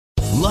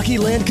Lucky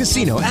Land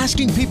Casino,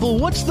 asking people,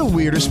 what's the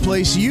weirdest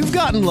place you've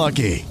gotten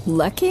lucky?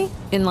 Lucky?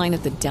 In line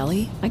at the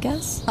deli, I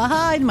guess?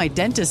 Aha, in my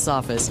dentist's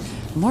office.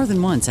 More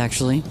than once,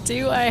 actually.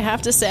 Do I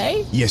have to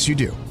say? Yes, you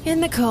do.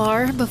 In the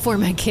car before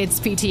my kids'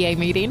 PTA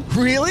meeting.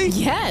 Really?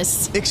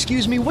 Yes.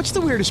 Excuse me, what's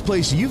the weirdest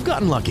place you've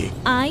gotten lucky?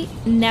 I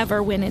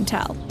never win and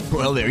tell.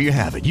 Well, there you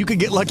have it. You can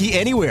get lucky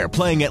anywhere,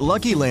 playing at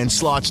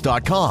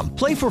LuckyLandSlots.com.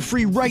 Play for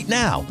free right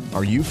now.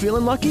 Are you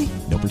feeling lucky?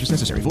 No purchase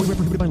necessary. Void where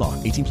prohibited by law.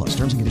 18 plus.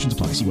 Terms and conditions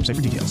apply. See website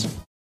for details.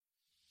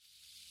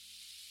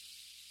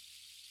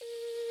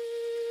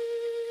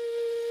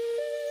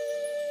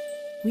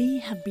 We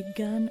have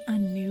begun a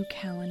new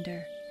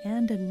calendar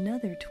and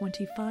another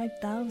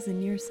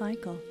 25,000-year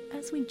cycle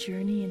as we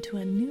journey into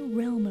a new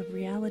realm of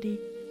reality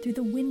through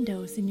the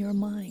windows in your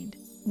mind.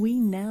 We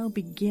now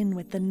begin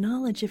with the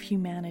knowledge of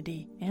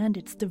humanity and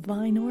its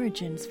divine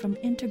origins from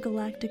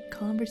intergalactic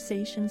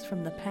conversations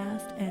from the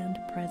past and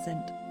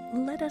present.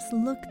 Let us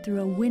look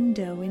through a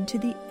window into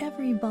the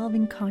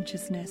ever-evolving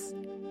consciousness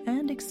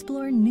and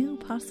explore new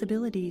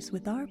possibilities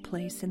with our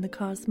place in the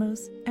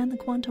cosmos and the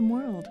quantum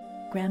world.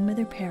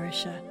 Grandmother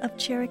Perisha of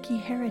Cherokee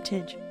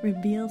heritage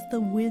reveals the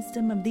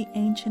wisdom of the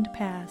ancient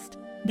past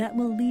that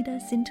will lead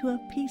us into a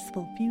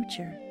peaceful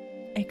future.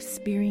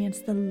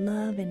 Experience the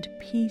love and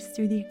peace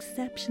through the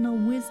exceptional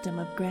wisdom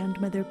of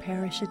Grandmother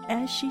Perisha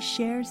as she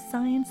shares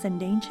science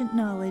and ancient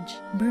knowledge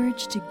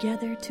merged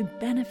together to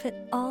benefit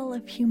all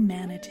of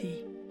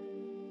humanity.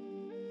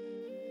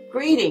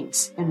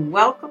 Greetings and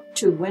welcome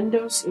to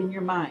Windows in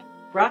Your Mind,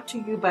 brought to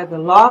you by the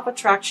Law of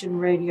Attraction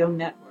Radio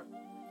Network.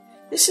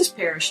 This is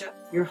Perisha,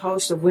 your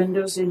host of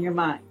Windows in Your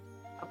Mind,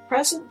 a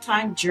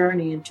present-time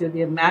journey into the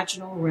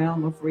imaginal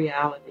realm of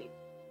reality.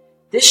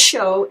 This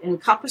show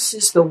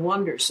encompasses the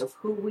wonders of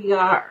who we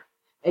are,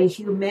 a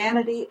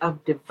humanity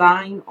of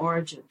divine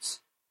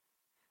origins.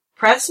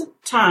 Present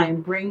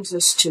time brings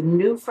us to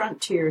new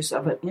frontiers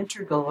of an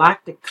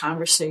intergalactic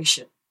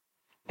conversation,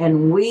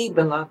 and we,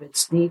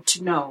 beloveds, need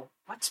to know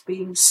what's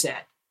being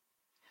said.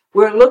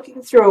 We're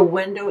looking through a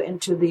window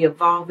into the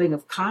evolving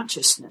of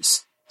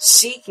consciousness,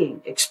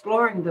 seeking,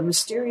 exploring the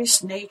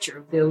mysterious nature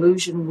of the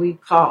illusion we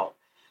call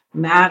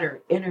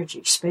matter,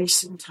 energy,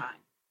 space, and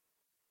time,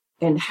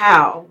 and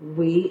how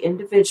we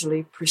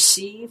individually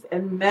perceive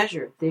and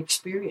measure the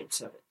experience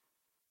of it.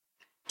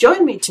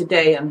 Join me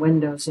today on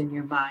Windows in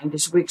Your Mind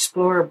as we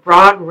explore a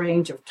broad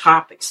range of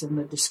topics in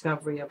the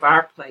discovery of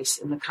our place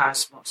in the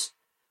cosmos.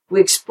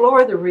 We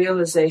explore the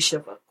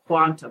realization of a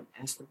quantum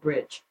as the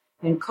bridge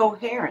and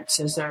coherence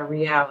as our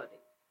reality.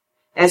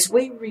 As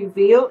we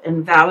reveal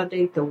and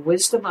validate the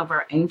wisdom of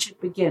our ancient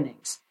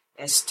beginnings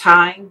as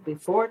time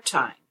before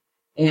time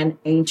and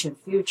ancient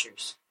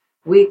futures,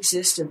 we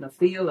exist in the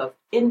field of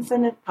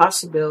infinite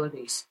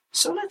possibilities.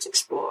 So let's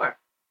explore.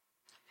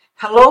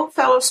 Hello,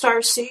 fellow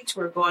star seeds.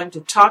 We're going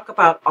to talk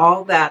about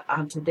all that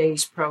on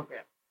today's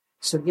program.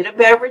 So get a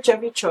beverage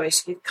of your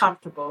choice, get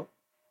comfortable,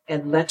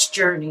 and let's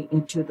journey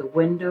into the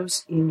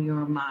windows in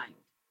your mind.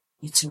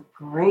 It's a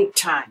great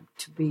time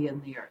to be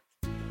in the earth.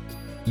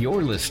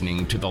 You're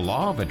listening to the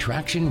Law of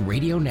Attraction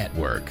Radio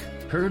Network,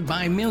 heard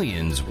by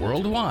millions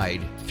worldwide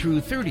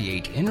through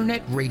 38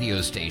 internet radio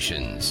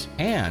stations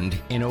and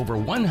in over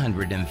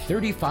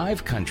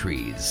 135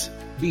 countries.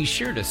 Be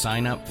sure to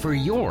sign up for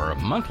your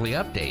monthly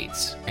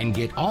updates and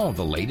get all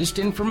the latest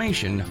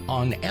information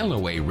on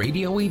LOA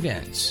radio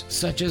events,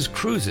 such as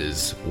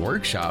cruises,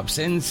 workshops,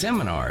 and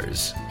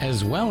seminars,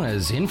 as well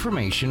as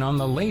information on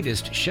the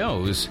latest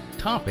shows,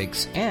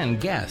 topics,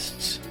 and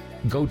guests.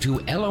 Go to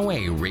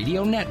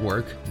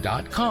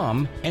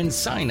LOARadionetwork.com and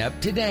sign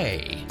up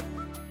today.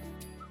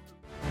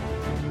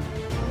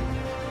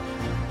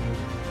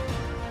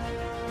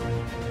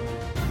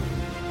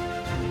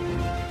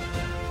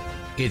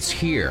 It's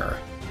here,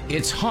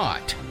 it's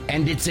hot,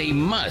 and it's a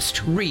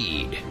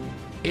must-read.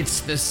 It's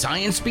the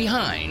science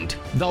behind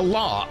The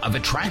Law of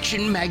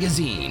Attraction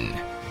magazine.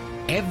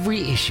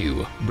 Every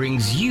issue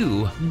brings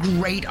you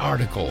great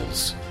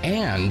articles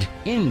and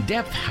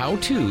in-depth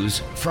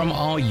how-tos from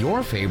all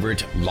your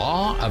favorite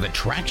Law of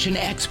Attraction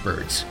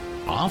experts,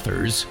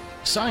 authors,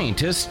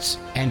 scientists,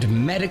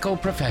 and medical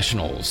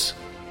professionals.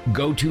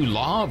 Go to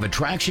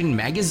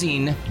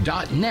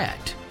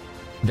lawofattractionmagazine.net.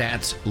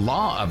 That's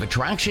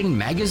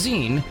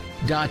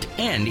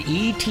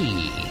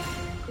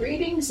lawofattractionmagazine.net.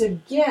 Greetings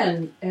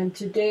again, and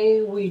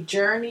today we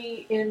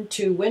journey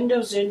into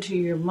Windows into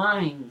Your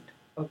Mind.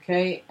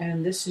 Okay,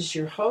 and this is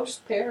your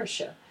host,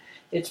 Perisha.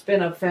 It's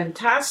been a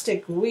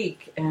fantastic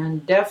week,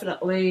 and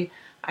definitely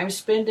I'm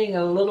spending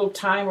a little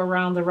time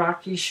around the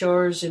Rocky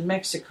Shores in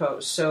Mexico,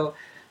 so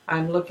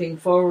I'm looking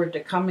forward to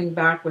coming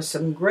back with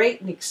some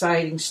great and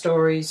exciting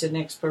stories and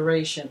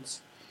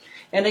explorations.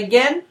 And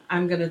again,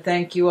 I'm going to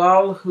thank you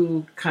all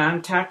who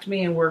contact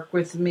me and work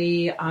with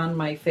me on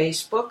my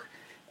Facebook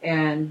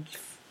and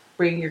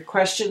bring your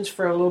questions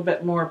for a little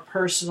bit more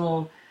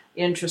personal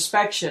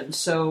introspection.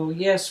 So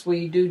yes,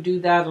 we do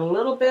that a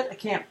little bit. I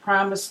can't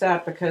promise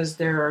that because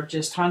there are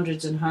just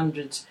hundreds and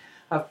hundreds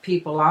of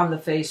people on the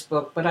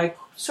Facebook, but I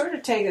sort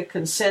of take a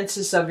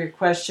consensus of your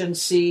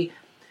questions, see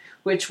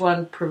which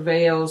one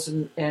prevails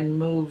and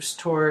moves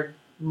toward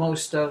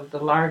most of the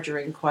larger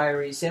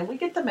inquiries, and we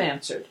get them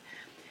answered.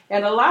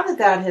 And a lot of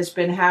that has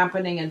been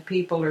happening, and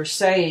people are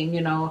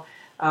saying,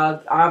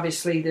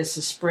 obviously this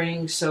is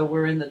spring, so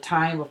we're in the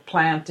time of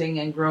planting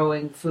and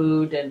growing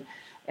food,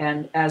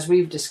 and as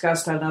we've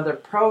discussed on other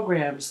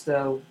programs,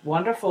 the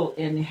wonderful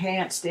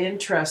enhanced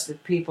interest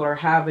that people are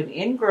having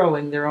in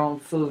growing their own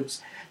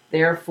foods,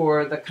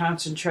 therefore the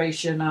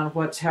concentration on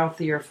what's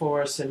healthier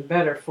for us and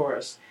better for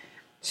us.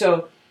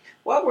 So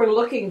what we're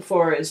looking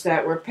for is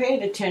that we're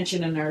paying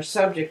attention, and our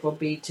subject will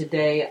be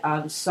today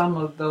on some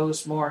of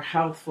those more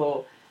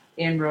healthful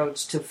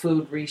inroads to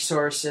food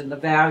resource and the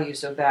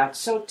values of that.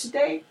 So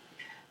today,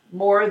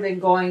 more than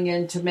going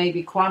into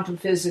maybe quantum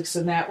physics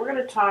and that, we're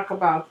going to talk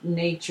about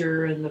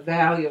nature and the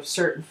value of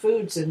certain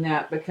foods in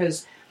that,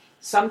 because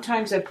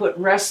sometimes I put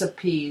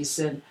recipes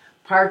and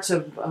parts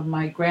of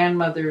my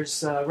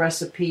grandmother's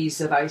recipes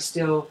that I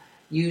still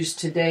use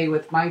today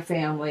with my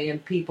family,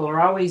 and people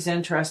are always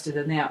interested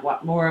in that,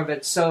 want more of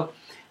it. So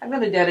I'm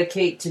going to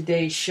dedicate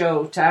today's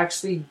show to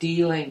actually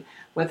dealing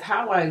with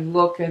how I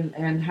look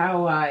and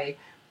how I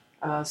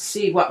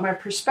see what my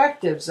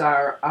perspectives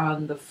are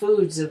on the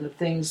foods and the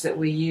things that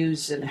we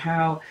use and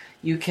how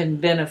you can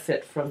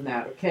benefit from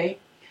that, okay?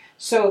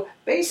 So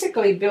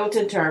basically built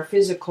into our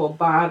physical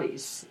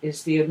bodies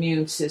is the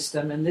immune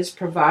system, and this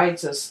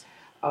provides us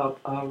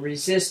a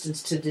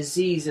resistance to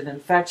disease and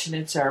infection.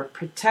 It's our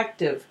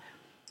protective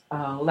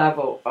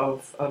level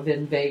of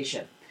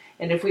invasion.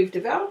 And if we've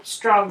developed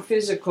strong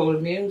physical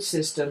immune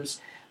systems,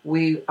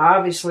 we've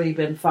obviously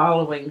been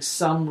following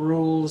some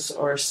rules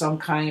or some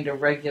kind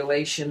of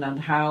regulation on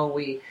how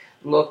we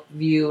look,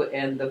 view,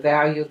 and the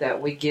value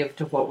that we give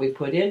to what we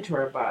put into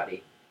our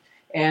body.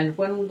 And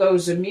when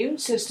those immune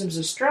systems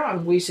are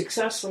strong, we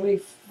successfully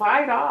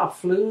fight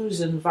off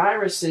flus and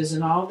viruses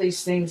and all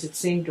these things that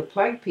seem to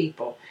plague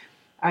people.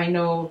 I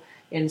know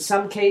in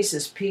some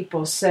cases,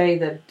 people say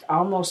that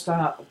almost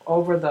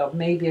over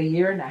maybe a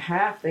year and a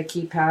half, they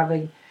keep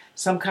having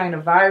some kind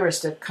of virus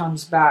that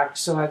comes back.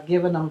 So I've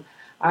given them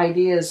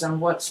ideas on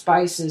what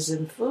spices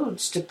and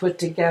foods to put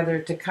together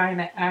to kind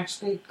of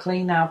actually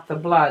clean out the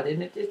blood.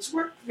 And it's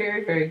worked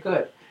very, very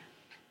good.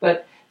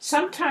 But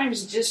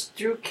sometimes just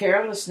through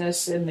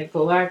carelessness and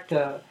neglect,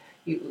 by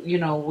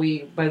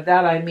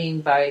that I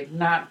mean by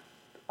not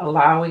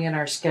allowing in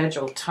our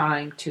schedule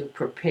time to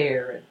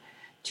prepare and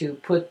to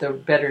put the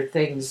better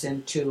things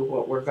into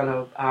what we're going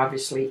to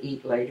obviously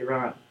eat later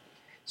on.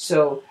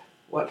 So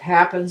what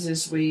happens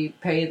is we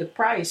pay the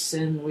price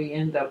and we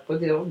end up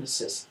with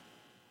illnesses.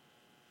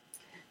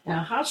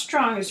 Now, how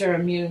strong is our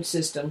immune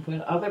system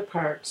when other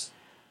parts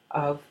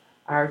of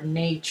our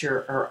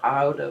nature are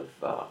out of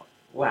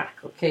whack,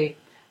 okay?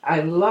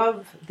 I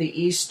love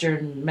the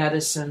Eastern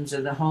medicines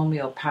and the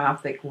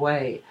homeopathic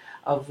way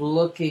of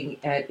looking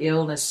at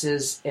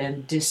illnesses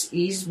and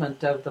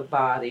diseasement of the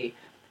body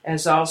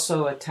as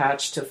also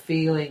attached to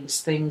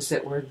feelings, things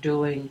that we're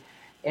doing,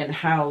 and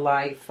how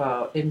life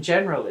in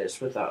general is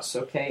with us,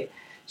 okay?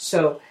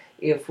 So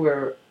if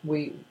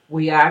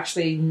we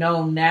actually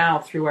know now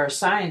through our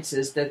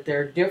sciences that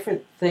there are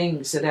different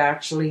things that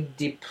actually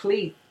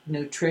deplete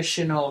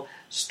nutritional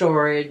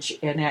storage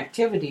and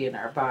activity in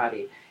our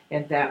body,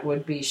 and that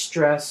would be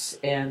stress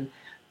and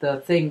the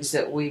things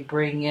that we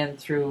bring in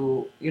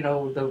through,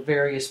 the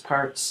various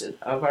parts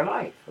of our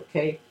life,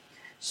 okay?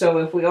 So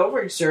if we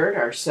overexert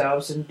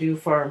ourselves and do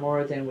far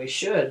more than we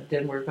should,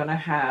 then we're going to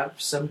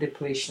have some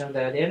depletion of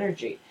that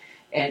energy.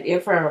 And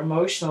if our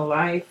emotional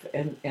life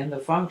and the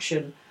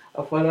function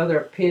of what other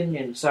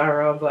opinions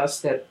are of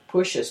us that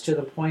push us to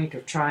the point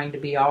of trying to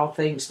be all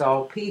things to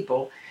all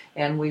people,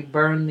 and we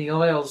burn the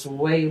oils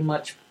way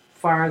much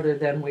farther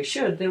than we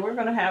should, then we're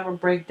going to have a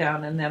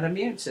breakdown in that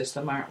immune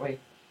system, aren't we?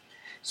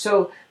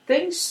 So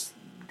things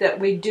that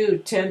we do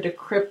tend to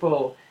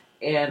cripple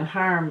and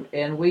harm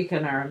and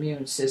weaken our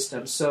immune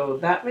system. So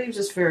that leaves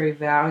us very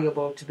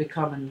valuable to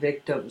becoming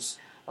victims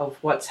of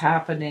what's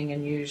happening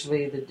and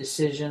usually the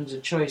decisions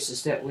and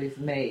choices that we've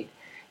made.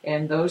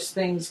 And those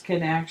things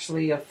can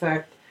actually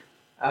affect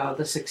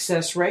the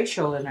success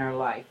ratio in our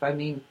life. I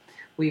mean,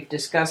 we've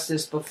discussed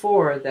this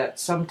before, that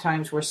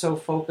sometimes we're so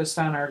focused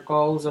on our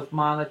goals of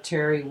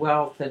monetary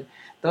wealth and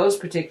those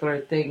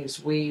particular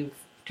things, we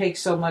take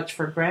so much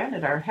for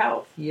granted, our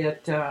health,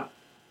 yet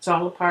it's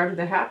all a part of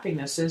the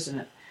happiness, isn't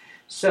it?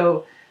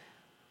 So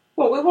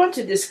what we want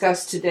to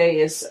discuss today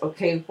is,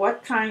 okay,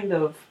 what kind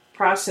of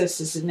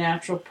processes and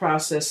natural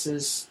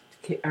processes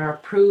are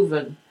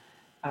proven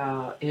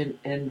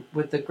in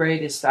with the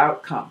greatest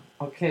outcome,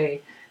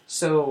 okay?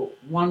 So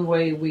one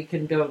way we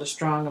can build a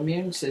strong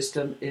immune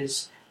system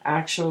is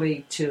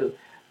actually to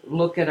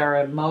look at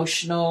our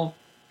emotional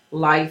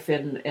life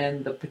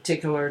and the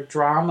particular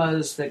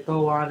dramas that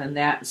go on in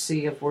that and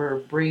see if we're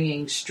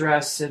bringing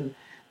stress and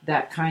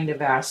that kind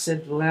of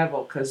acid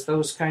level, because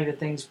those kind of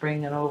things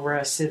bring an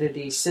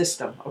over-acidity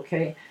system,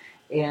 okay?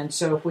 And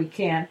so if we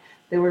can't,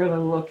 then we're going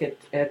to look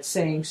at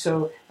saying,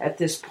 so at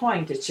this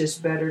point, it's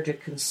just better to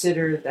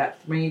consider that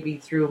maybe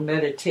through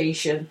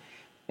meditation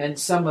and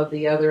some of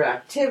the other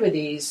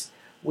activities,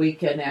 we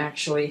can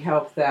actually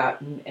help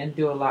that and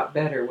do a lot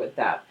better with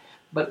that.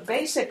 But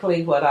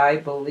basically what I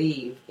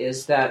believe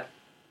is that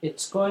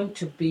it's going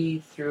to be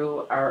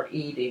through our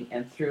eating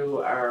and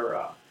through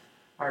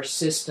our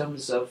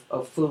systems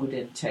of food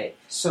intake.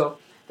 So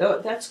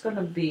that's going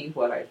to be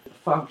what I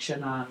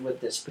function on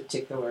with this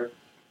particular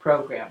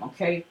program,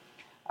 okay?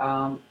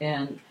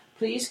 And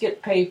please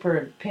get paper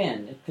and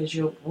pen because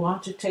you'll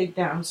want to take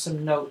down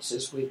some notes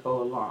as we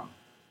go along.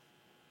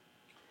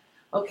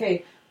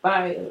 Okay,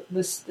 by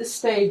this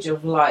stage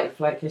of life,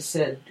 like I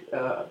said,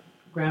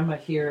 Grandma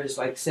here is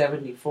like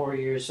 74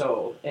 years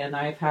old, and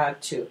I've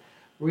had to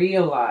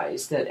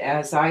realize that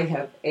as I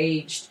have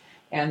aged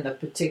and the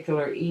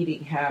particular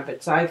eating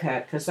habits I've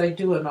had, because I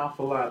do an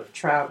awful lot of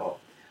travel,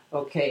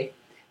 okay,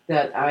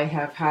 that I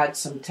have had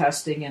some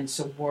testing and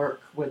some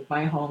work with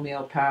my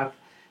homeopath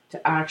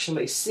to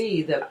actually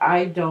see that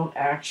I don't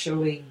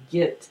actually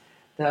get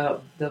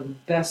the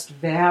best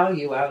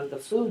value out of the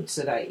foods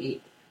that I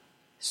eat.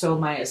 So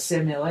my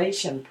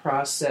assimilation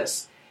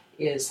process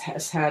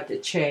has had to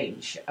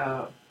change.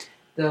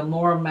 The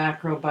more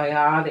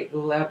macrobiotic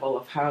level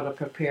of how to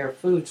prepare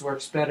foods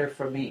works better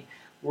for me.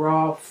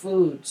 Raw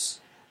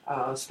foods,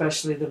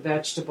 especially the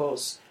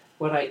vegetables,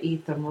 when I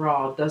eat them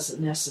raw,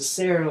 doesn't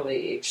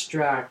necessarily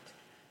extract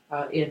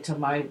into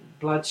my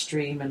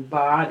bloodstream and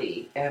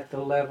body at the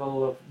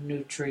level of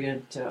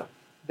nutrient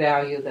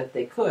value that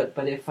they could.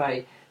 But if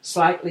I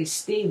slightly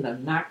steam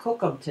them, not cook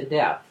them to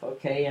death,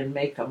 okay, and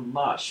make them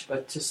mush,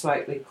 but to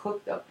slightly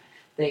cook them,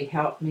 they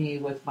help me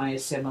with my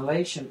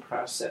assimilation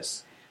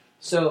process.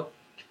 So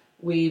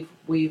we've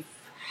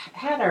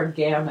had our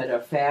gamut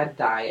of fad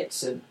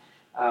diets and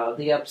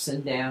the ups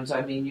and downs.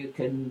 I mean, you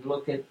can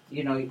look at,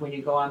 when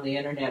you go on the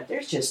internet,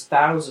 there's just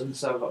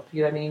thousands of them,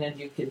 you know what I mean? And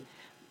you can,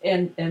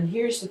 and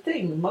here's the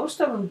thing,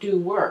 most of them do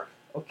work,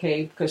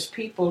 okay, because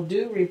people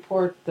do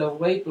report the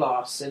weight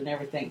loss and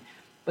everything.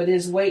 But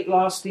is weight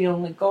loss the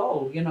only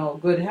goal?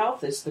 Good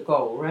health is the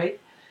goal, right?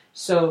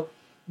 So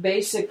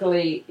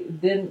basically,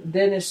 then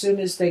as soon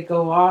as they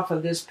go off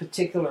of this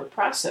particular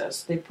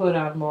process, they put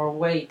on more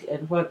weight.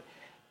 And what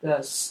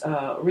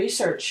the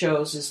research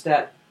shows is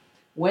that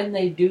when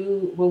we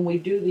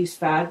do these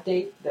fad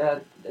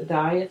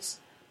diets,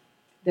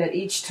 that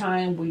each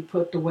time we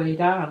put the weight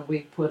on,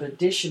 we put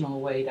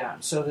additional weight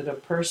on, so that a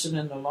person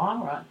in the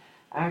long run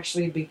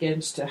actually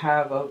begins to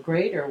have a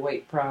greater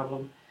weight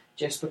problem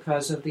just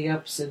because of the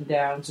ups and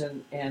downs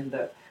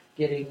and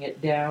getting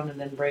it down and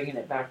then bringing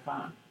it back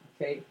on,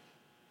 okay?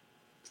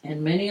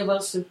 And many of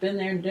us have been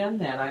there and done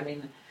that. I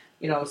mean,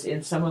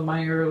 in some of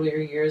my earlier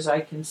years,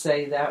 I can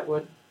say that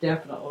would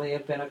definitely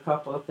have been a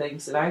couple of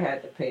things that I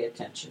had to pay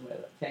attention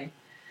with, okay?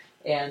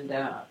 And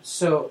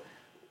so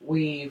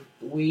we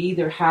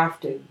either have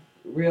to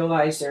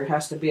realize there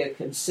has to be a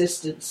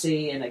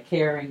consistency and a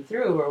carrying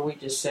through, or we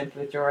just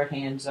simply throw our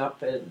hands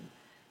up and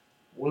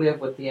live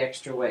with the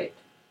extra weight.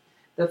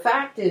 The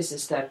fact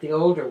is that the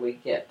older we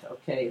get,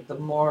 okay, the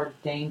more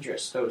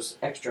dangerous those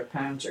extra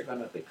pounds are going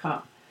to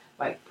become,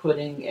 like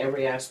putting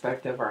every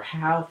aspect of our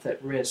health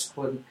at risk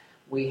when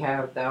we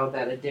have now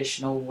that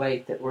additional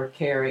weight that we're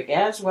carrying,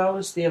 as well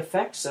as the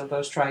effects of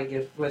those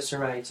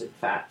triglycerides and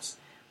fats.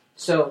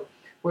 So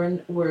we're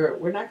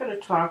not going to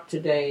talk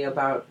today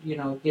about,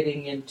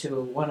 getting into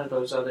one of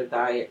those other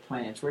diet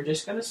plans. We're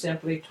just going to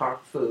simply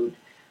talk food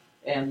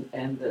and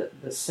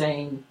the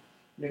same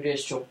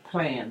nutritional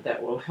plan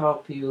that will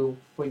help you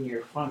when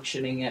you're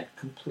functioning at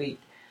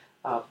complete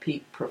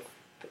peak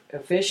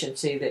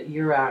efficiency, that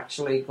you're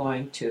actually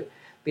going to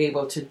be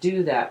able to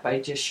do that by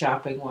just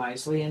shopping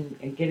wisely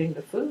and getting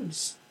the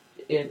foods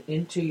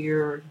into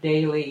your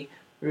daily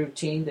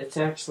routine that's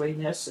actually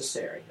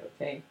necessary,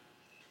 okay?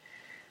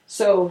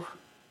 So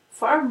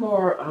far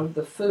more of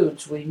the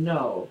foods we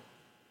know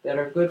that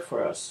are good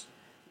for us,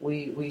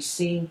 we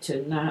seem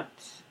to not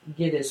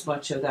get as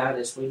much of that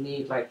as we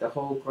need, like the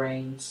whole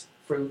grains,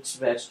 fruits,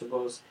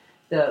 vegetables,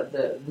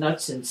 the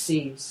nuts and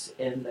seeds,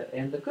 and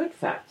the good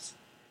fats,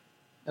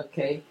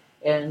 okay?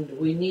 And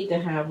we need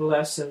to have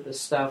less of the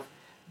stuff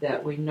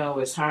that we know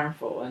is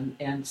harmful.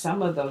 And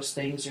some of those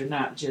things are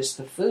not just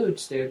the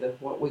foods, they're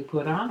what we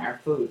put on our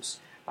foods,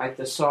 like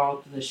the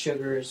salt and the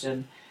sugars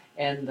and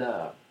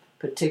the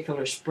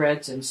particular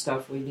spreads and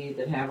stuff we need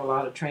that have a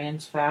lot of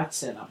trans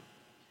fats in them.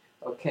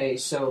 Okay,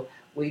 so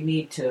we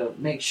need to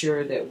make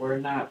sure that we're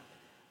not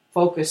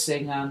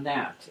focusing on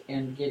that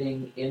and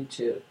getting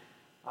into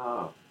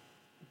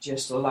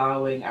just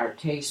allowing our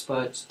taste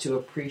buds to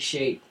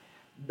appreciate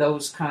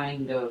those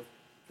kind of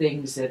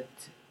things that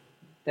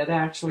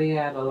actually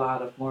add a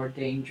lot of more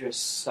dangerous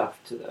stuff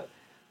to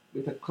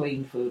the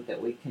clean food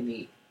that we can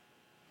eat.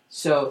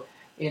 So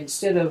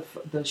instead of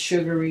the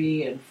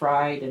sugary and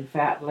fried and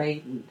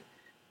fat-laden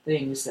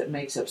things that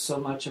makes up so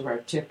much of our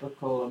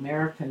typical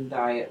American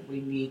diet,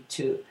 we need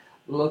to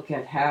look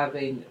at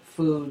having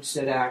foods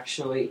that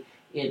actually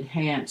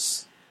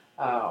enhance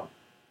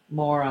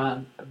more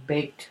on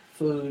baked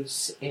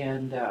foods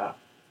and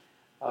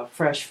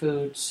fresh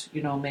foods,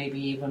 maybe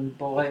even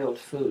boiled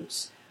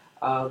foods.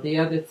 The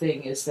other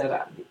thing is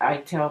that I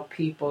tell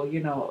people,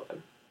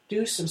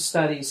 do some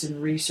studies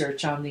and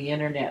research on the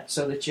internet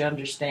so that you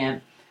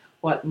understand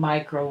what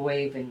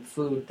microwaving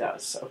food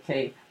does,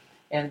 okay?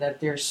 And that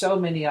there's so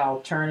many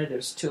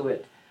alternatives to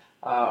it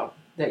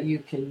that you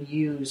can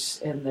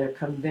use, and the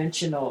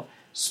conventional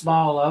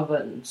small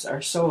ovens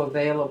are so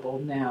available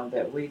now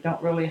that we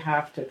don't really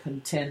have to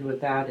contend with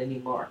that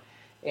anymore.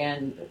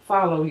 And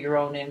follow your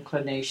own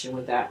inclination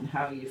with that and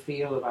how you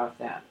feel about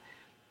that.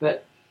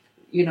 But,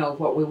 you know,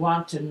 what we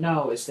want to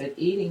know is that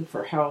eating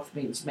for health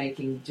means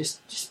making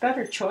just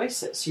better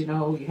choices. You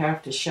know, you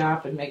have to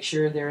shop and make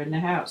sure they're in the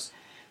house.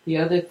 The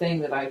other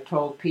thing that I've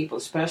told people,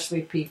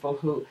 especially people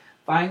who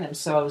find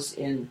themselves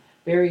in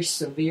very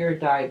severe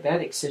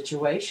diabetic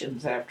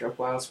situations after a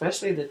while,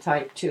 especially the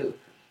type 2,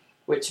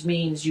 which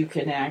means you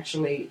can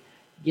actually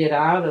get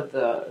out of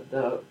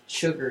the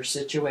sugar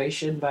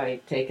situation by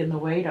taking the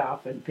weight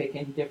off and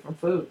picking different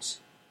foods.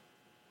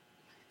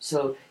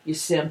 So you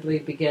simply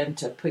begin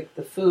to pick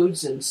the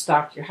foods and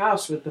stock your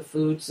house with the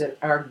foods that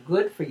are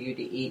good for you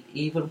to eat,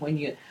 even when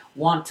you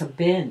want to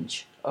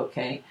binge,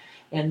 okay?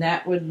 And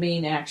that would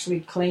mean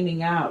actually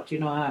cleaning out. You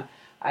know,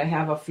 I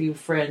have a few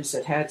friends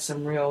that had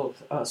some real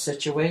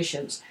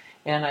situations,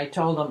 and I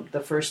told them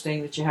the first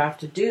thing that you have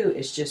to do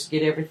is just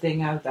get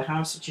everything out of the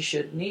house that you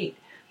shouldn't eat.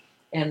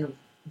 And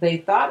they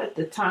thought at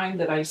the time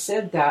that I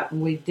said that,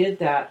 and we did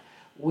that,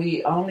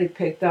 we only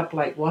picked up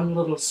like one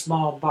little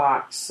small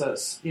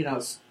box, you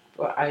know,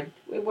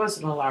 it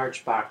wasn't a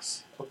large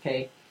box,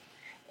 okay?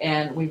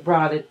 And we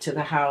brought it to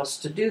the house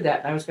to do that,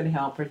 and I was going to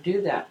help her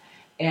do that.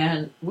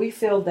 And we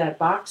filled that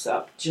box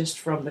up just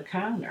from the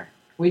counter.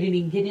 We didn't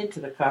even get into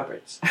the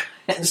cupboards.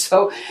 And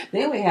so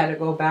then we had to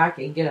go back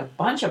and get a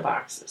bunch of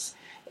boxes.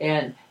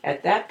 And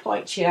at that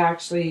point, she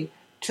actually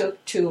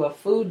took to a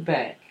food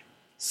bank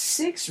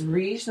 6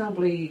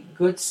 reasonably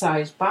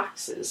good-sized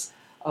boxes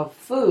of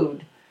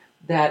food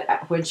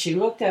that when she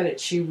looked at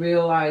it, she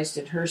realized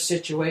in her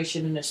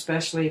situation, and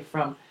especially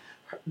from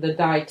the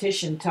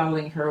dietitian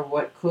telling her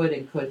what could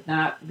and could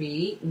not be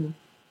eaten,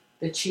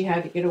 that she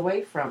had to get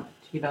away from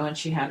it, you know, and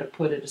she had to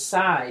put it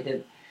aside.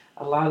 And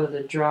a lot of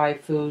the dry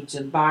foods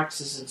and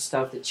boxes and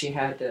stuff that she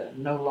had to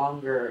no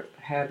longer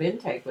have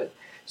intake with.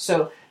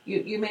 So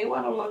you may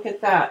want to look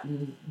at that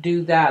and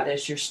do that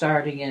as you're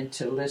starting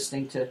into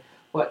listening to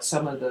what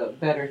some of the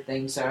better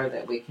things are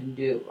that we can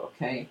do,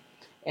 okay?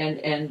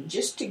 And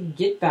just to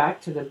get back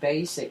to the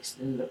basics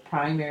and the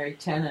primary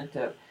tenet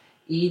of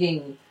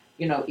eating,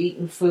 you know,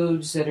 eating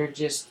foods that are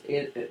just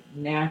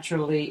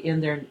naturally in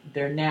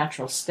their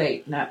natural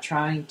state, not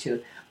trying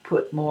to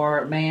put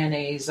more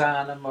mayonnaise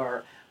on them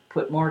or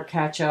put more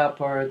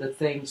ketchup or the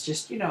things,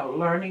 just, you know,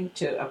 learning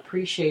to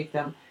appreciate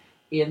them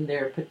in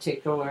their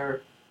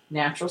particular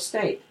natural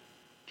state.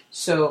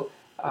 So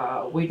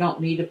we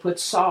don't need to put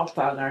salt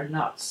on our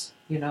nuts,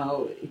 you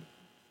know,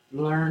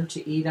 learn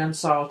to eat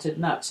unsalted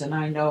nuts. And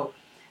I know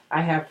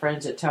I have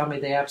friends that tell me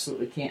they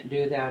absolutely can't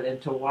do that,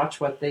 and to watch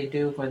what they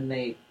do when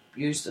they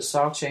use the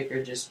salt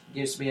shaker just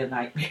gives me a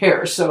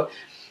nightmare. So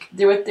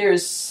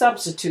there's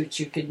substitutes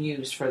you can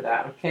use for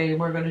that, okay? And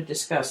we're going to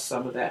discuss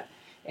some of that.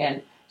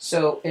 And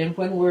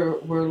when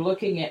we're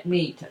looking at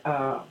meat,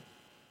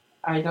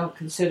 I don't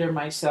consider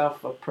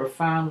myself a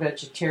profound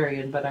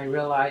vegetarian, but I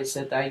realize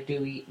that I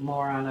do eat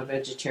more on a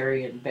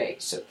vegetarian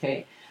base,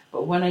 okay?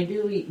 But when I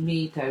do eat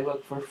meat, I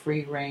look for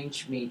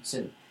free-range meats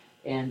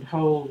and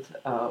whole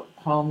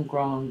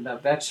homegrown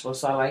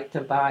vegetables. I like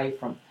to buy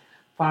from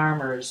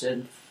farmers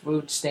and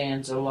food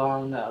stands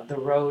along the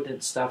road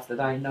and stuff that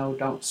I know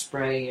don't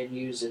spray and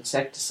use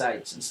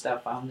insecticides and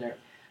stuff on their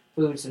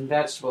foods and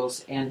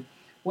vegetables. And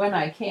when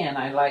I can,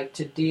 I like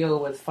to deal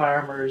with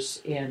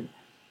farmers in,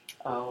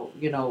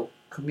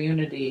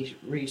 community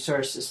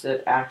resources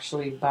that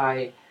actually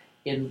buy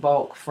in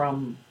bulk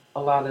from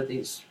a lot of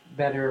these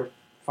better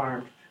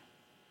farmed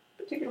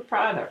particular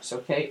products,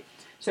 okay?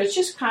 So it's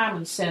just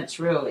common sense,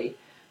 really.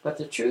 But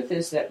the truth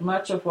is that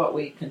much of what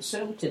we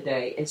consume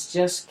today is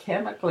just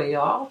chemically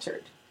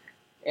altered.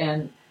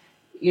 And,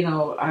 you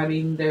know, I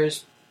mean,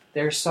 there's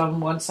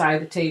some, one side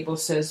of the table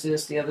says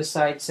this, the other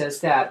side says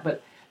that,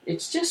 but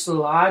it's just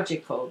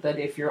logical that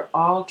if you're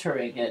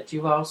altering it,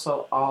 you've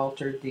also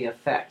altered the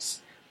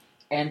effects.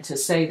 And to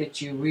say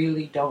that you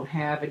really don't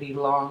have any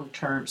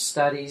long-term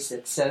studies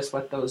that says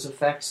what those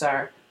effects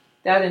are,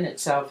 that in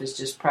itself is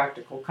just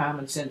practical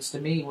common sense to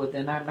me. Well,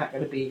 then I'm not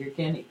going to be your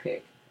guinea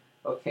pig,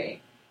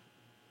 okay?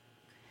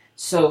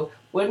 So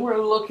when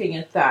we're looking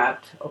at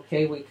that,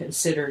 okay, we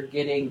consider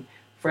getting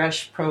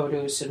fresh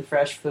produce and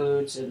fresh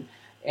foods and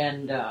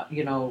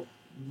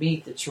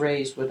meat that's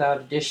raised without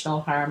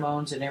additional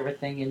hormones and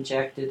everything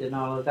injected and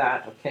all of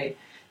that, okay?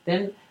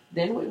 Then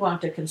we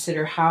want to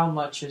consider how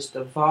much is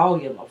the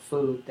volume of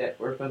food that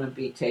we're going to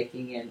be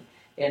taking in.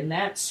 And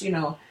that's,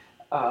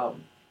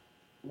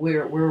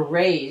 we're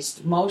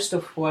raised, most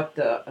of what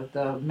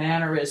the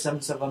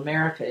mannerisms of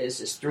America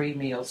is 3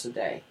 meals a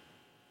day,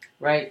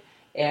 right?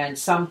 And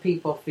some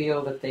people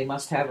feel that they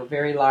must have a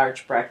very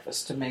large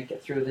breakfast to make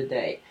it through the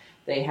day.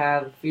 They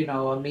have,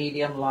 a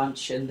medium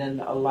lunch and then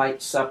a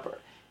light supper.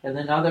 And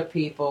then other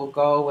people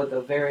go with a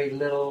very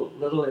little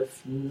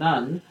if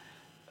none,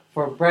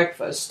 for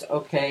breakfast,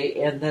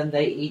 okay, and then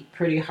they eat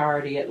pretty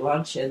hearty at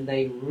lunch, and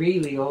they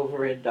really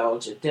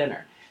overindulge at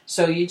dinner.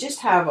 So you just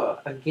have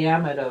a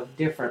gamut of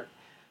different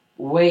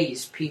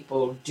ways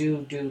people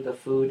do the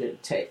food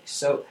intake.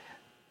 So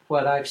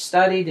what I've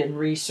studied and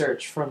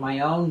researched for my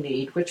own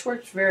need, which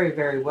works very,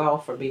 very well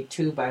for me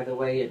too, by the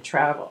way, in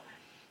travel,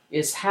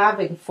 is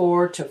having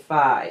 4 to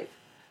 5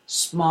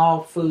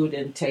 small food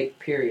intake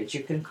periods.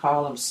 You can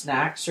call them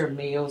snacks or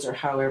meals or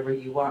however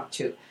you want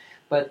to,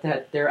 but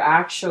that they're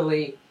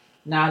actually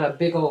not a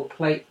big old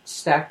plate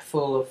stacked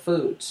full of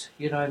foods.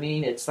 You know what I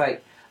mean? It's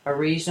like a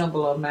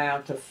reasonable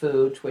amount of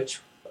food, which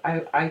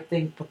I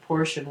think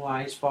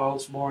proportion-wise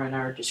falls more in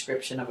our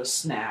description of a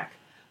snack,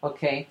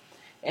 okay?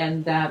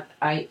 And that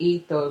I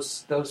eat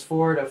those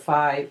 4 to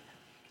 5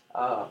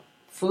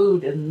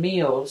 food and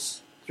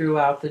meals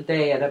throughout the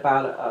day at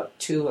about a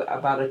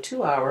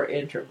 2-hour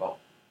interval,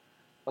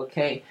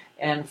 okay?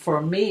 And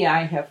for me,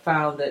 I have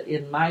found that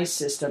in my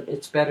system,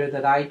 it's better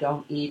that I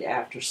don't eat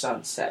after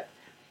sunset.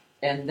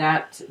 And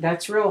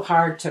that's real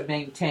hard to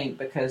maintain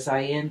because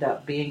I end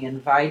up being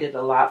invited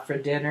a lot for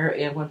dinner.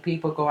 And when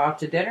people go out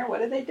to dinner,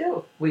 what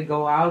do? We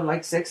go out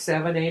like 6,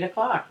 7, 8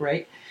 o'clock,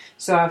 right?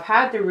 So I've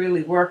had to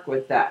really work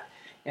with that.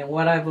 And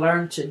what I've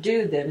learned to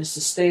do then is to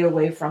stay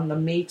away from the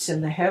meats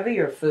and the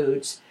heavier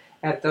foods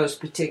at those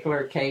particular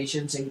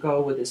occasions and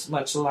go with as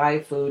much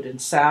live food and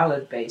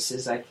salad base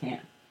as I can.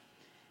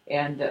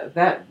 And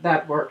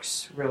that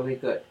works really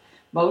good.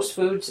 Most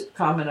foods that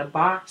come in a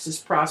box is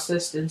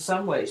processed in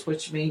some ways,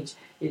 which means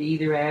it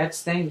either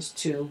adds things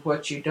to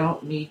what you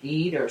don't need to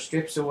eat or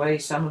strips away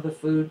some of the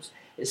food's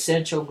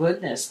essential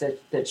goodness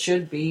that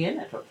should be in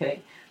it,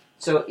 okay?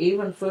 So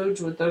even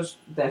foods with those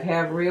that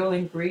have real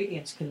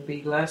ingredients can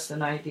be less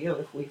than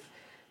ideal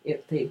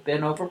if they've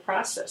been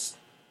overprocessed.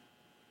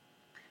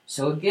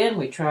 So again,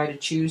 we try to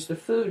choose the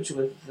foods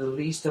with the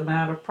least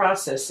amount of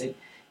processing,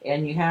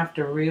 and you have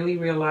to really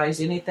realize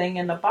anything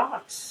in the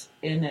box,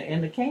 in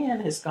the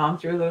can, has gone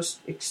through those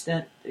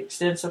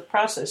extensive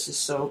processes.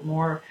 So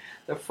more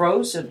the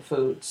frozen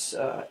foods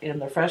and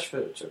the fresh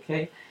foods,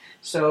 okay?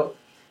 So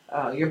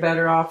you're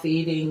better off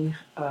eating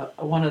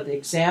one of the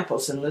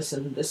examples, and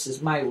listen, this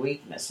is my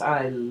weakness.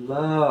 I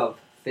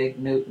love Fig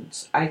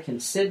Newtons. I can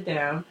sit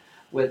down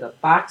with a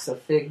box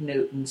of Fig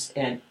Newtons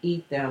and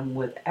eat them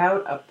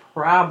without a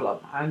problem.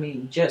 I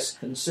mean,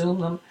 just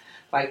consume them.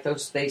 Like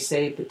those, they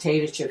say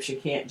potato chips, you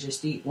can't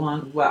just eat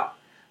one. Well,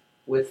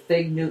 with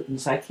Fig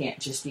Newtons, I can't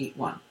just eat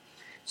one.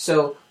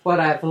 So what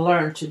I've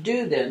learned to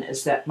do then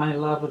is that my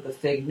love of the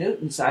Fig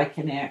Newtons, I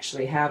can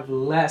actually have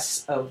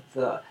less of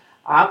the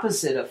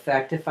opposite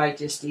effect if I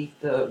just eat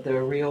the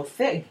real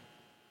fig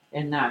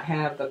and not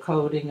have the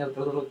coating of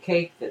the little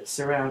cake that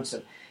surrounds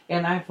them.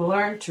 And I've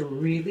learned to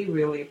really,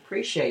 really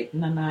appreciate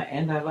it,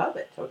 and I love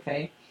it,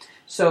 okay?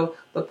 So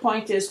the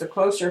point is, the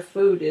closer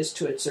food is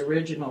to its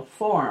original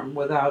form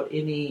without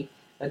any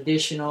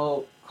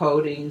additional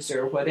coatings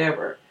or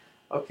whatever,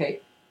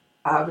 okay,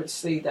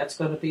 obviously that's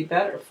going to be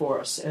better for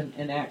us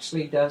and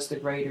actually does the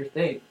greater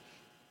thing.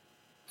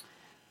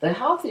 The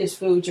healthiest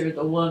foods are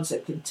the ones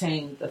that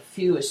contain the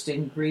fewest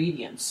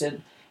ingredients.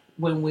 And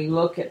when we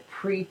look at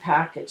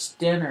prepackaged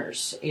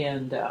dinners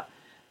and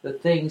the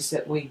things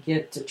that we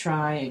get to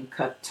try and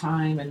cut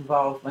time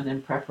involvement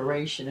and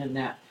preparation in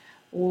that,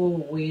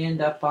 we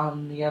end up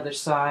on the other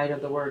side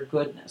of the word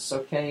goodness,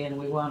 okay? And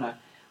we want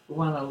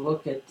to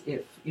look at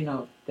if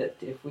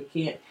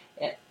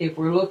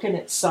we're looking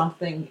at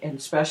something, and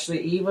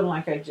especially even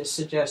like I just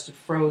suggested,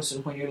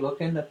 frozen. When you're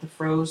looking at the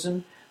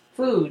frozen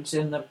foods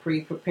and the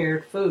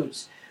pre-prepared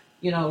foods,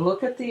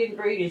 look at the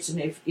ingredients, and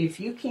if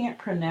you can't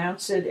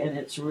pronounce it and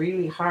it's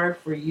really hard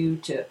for you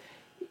to,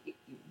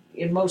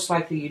 and most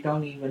likely you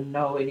don't even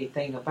know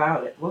anything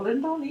about it, well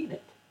then don't eat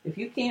it. If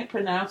you can't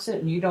pronounce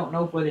it and you don't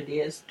know what it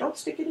is, don't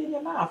stick it in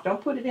your mouth.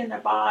 Don't put it in your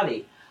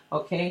body,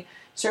 okay?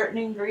 Certain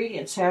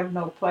ingredients have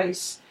no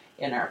place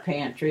in our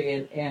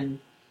pantry, and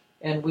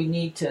we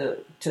need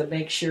to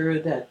make sure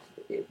that,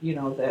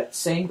 that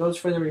same goes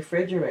for the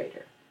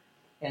refrigerator.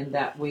 And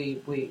that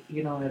we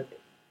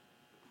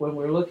when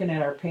we're looking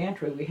at our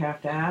pantry, we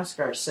have to ask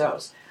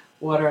ourselves,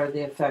 what are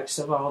the effects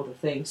of all the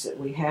things that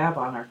we have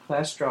on our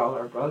cholesterol,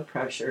 our blood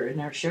pressure,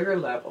 and our sugar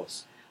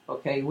levels?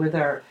 Okay, we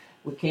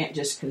can't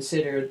just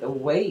consider the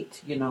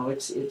weight,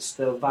 it's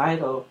the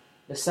vital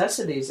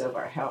necessities of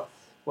our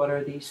health. What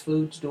are these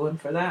foods doing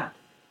for that?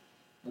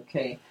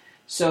 Okay,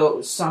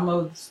 so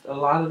a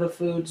lot of the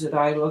foods that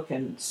I look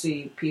and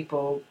see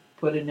people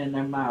put it in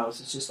their mouths,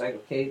 it's just like,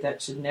 okay,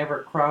 that should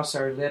never cross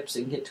our lips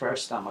and get to our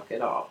stomach at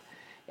all.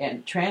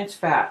 And trans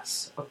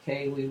fats,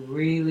 okay, we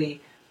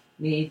really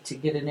need to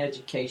get an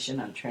education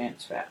on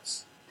trans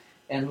fats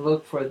and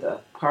look for the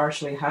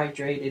partially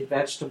hydrated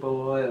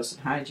vegetable oils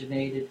and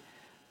hydrogenated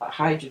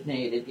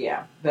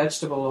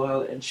vegetable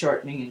oil and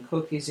shortening in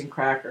cookies and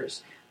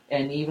crackers,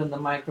 and even the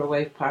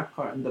microwave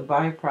popcorn. The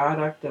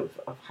byproduct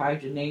of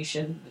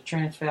hydrogenation, the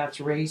trans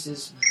fats,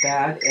 raises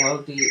bad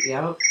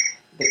LDL.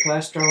 The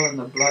cholesterol and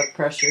the blood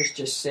pressures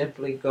just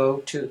simply go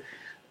to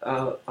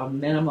a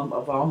minimum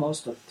of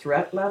almost a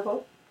threat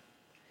level.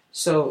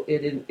 So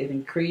it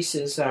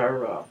increases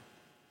our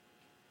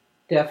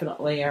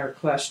definitely our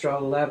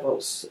cholesterol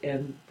levels.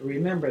 And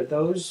remember,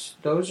 those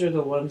are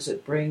the ones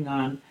that bring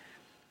on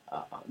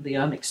the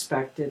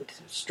unexpected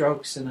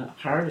strokes and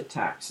heart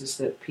attacks, is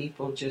that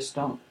people just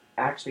don't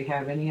actually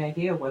have any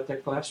idea what their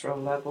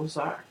cholesterol levels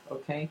are,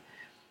 okay?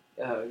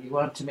 You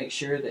want to make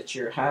sure that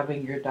you're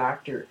having your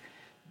doctor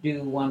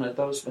do one of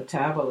those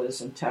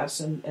metabolism tests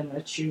and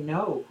let you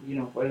know,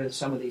 what are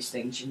some of these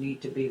things you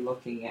need to be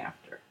looking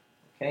after,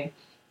 okay?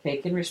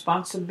 Taking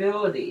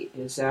responsibility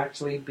is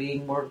actually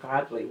being more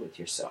godly with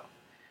yourself.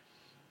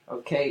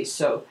 Okay,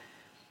 so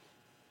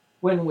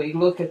when we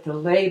look at the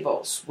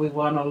labels, we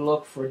want to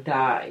look for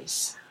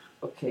dyes.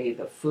 Okay,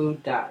 the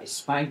food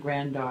dyes. My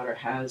granddaughter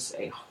has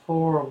a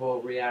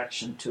horrible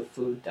reaction to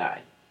food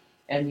dye.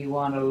 And you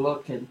want to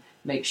look and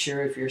make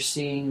sure if you're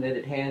seeing that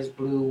it has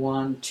blue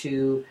 1,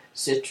 2,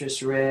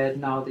 citrus red,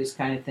 and all these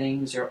kind of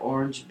things, or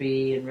orange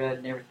bee and red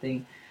and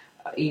everything,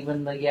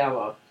 even the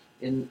yellow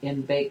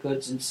in baked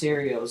goods and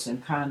cereals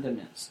and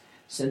condiments.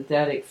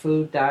 Synthetic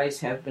food dyes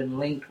have been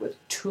linked with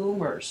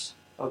tumors,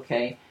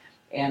 okay?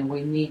 And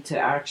we need to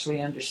actually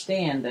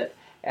understand that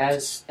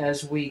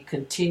as we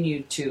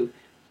continue to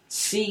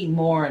see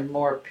more and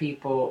more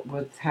people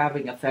with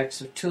having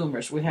effects of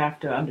tumors, we have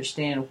to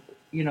understand,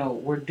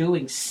 we're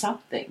doing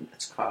something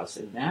that's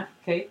causing that,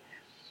 okay?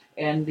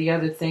 And the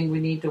other thing we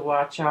need to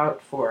watch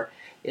out for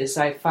is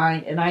I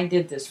find, and I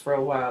did this for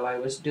a while, I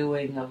was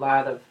doing a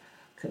lot of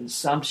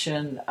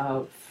consumption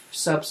of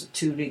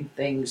substituting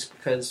things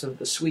because of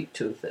the sweet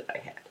tooth that I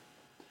had.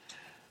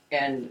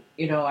 And,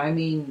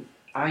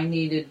 I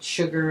needed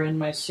sugar in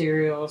my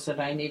cereals,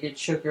 and I needed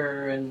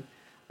sugar in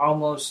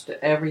almost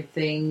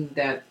everything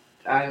that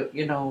I,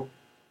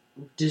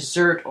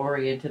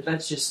 dessert-oriented.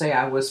 Let's just say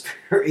I was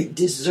very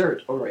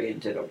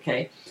dessert-oriented,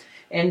 okay?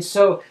 And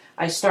so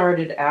I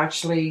started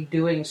actually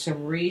doing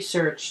some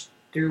research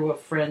through a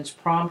friend's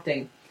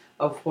prompting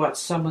of what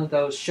some of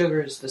those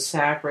sugars, the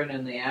saccharin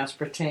and the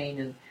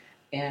aspartame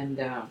and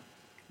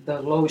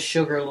the low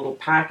sugar little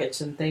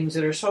packets and things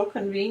that are so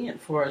convenient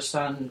for us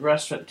on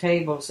restaurant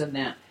tables and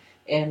that,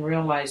 and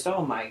realized,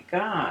 oh my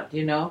God,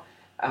 you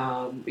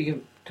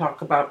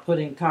talk about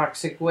putting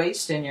toxic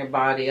waste in your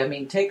body. I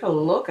mean, take a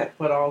look at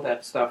what all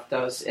that stuff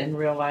does and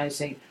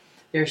realizing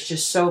there's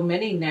just so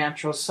many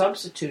natural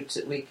substitutes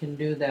that we can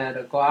do that,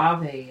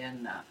 agave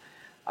and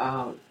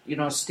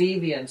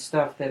stevia and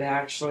stuff that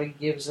actually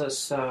gives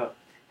us,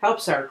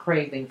 helps our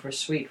craving for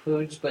sweet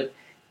foods, but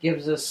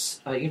gives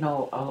us,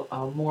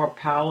 a more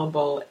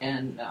palatable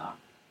and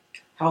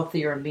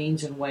healthier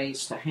means and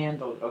ways to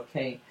handle it,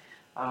 okay?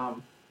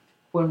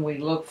 When we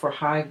look for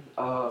high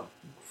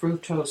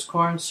fructose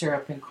corn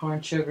syrup and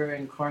corn sugar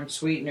and corn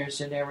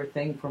sweeteners and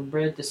everything from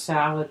bread to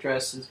salad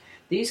dressings,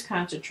 these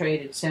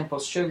concentrated simple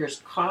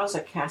sugars cause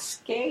a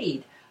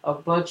cascade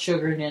of blood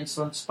sugar and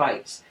insulin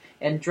spikes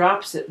and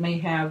drops that may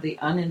have the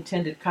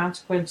unintended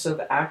consequence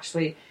of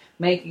actually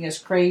making us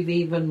crave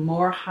even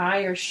more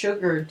higher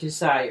sugar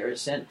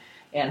desires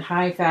and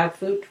high fat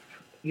food,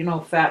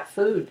 fat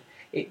food.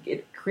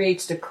 It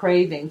creates the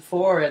craving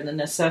for it and the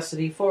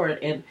necessity for it.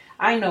 And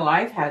I know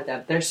I've had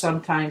that. There's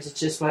sometimes it's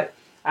just like,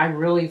 I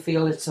really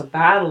feel it's a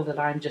battle that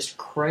I'm just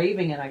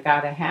craving and I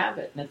got to have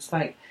it. And it's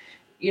like,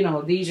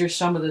 these are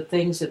some of the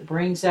things that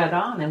brings that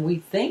on. And we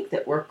think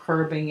that we're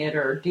curbing it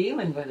or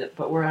dealing with it,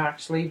 but we're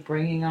actually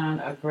bringing on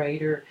a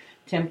greater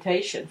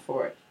temptation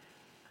for it.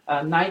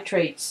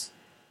 Nitrates,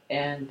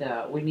 and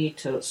we need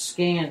to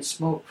scan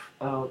smoked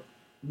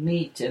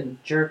meat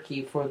and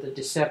jerky for the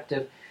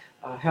deceptive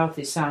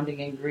healthy sounding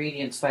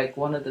ingredients. Like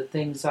one of the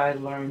things I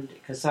learned,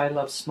 because I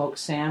love smoked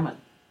salmon,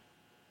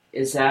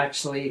 is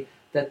actually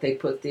that they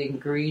put the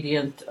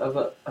ingredient of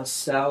a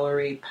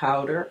celery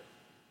powder,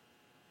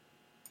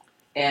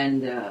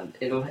 and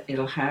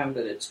it'll have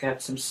that it's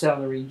got some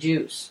celery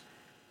juice.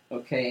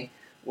 Okay,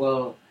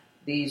 well,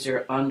 these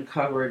are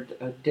uncovered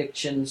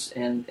addictions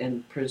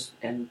and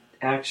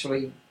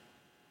actually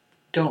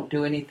don't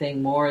do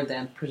anything more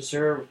than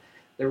preserve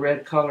the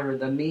red color of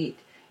the meat.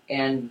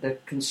 And the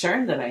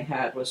concern that I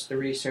had was the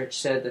research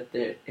said that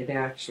it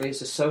actually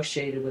is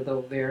associated with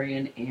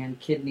ovarian and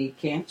kidney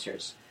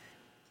cancers.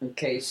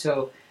 Okay,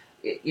 so,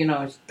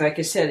 like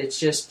I said, it's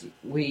just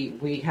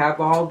we have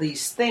all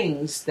these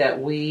things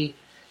that we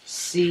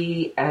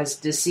see as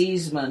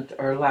diseasement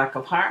or lack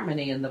of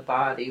harmony in the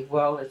body.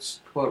 Well,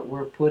 it's what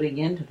we're putting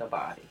into the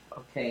body,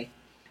 okay?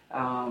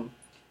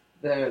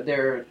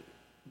 There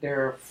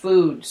are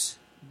foods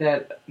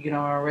that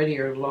already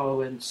are low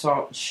in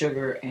salt and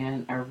sugar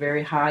and are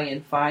very high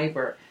in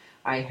fiber.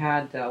 I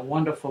had a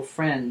wonderful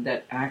friend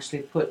that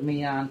actually put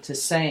me on to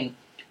saying,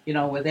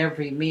 with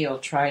every meal,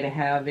 try to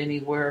have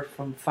anywhere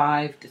from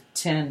 5 to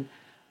 10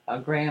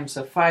 grams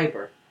of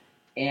fiber,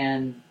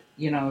 and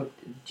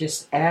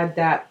just add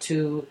that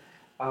to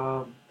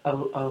a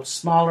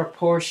smaller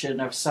portion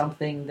of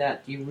something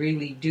that you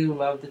really do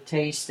love the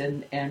taste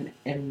and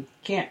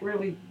can't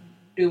really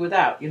do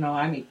without.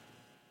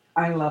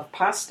 I love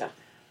pasta.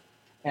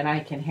 And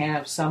I can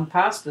have some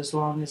pasta as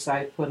long as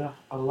I put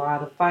a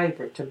lot of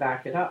fiber to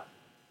back it up.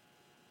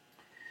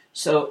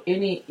 So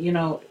any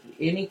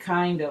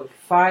kind of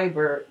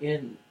fiber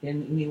in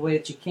any way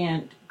that you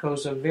can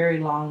goes a very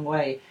long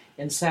way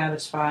in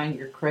satisfying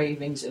your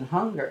cravings and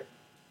hunger.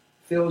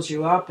 Fills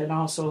you up and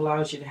also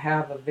allows you to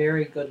have a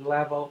very good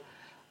level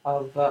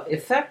of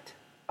effect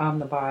on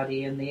the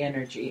body and the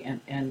energy.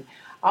 And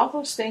all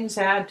those things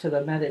add to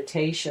the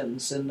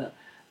meditations and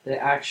the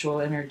actual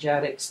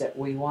energetics that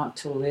we want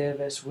to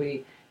live as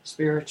we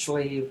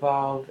spiritually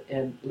evolve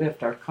and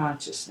lift our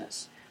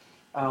consciousness.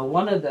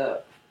 One of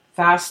the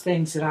fast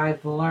things that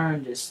I've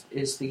learned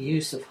is the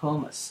use of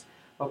hummus.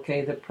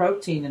 Okay, the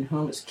protein in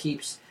hummus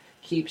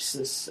keeps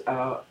us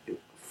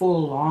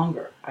full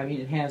longer. I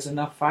mean, it has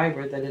enough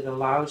fiber that it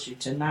allows you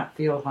to not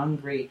feel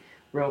hungry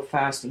real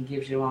fast and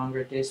gives you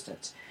longer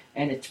distance.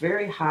 And it's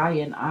very high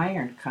in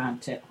iron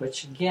content,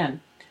 which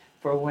again,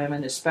 for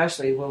women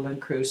especially, will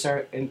increase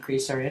our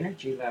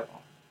energy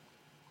level.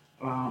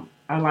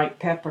 I like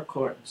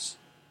peppercorns,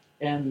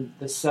 and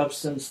the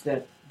substance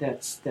that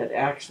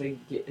actually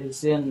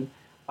is in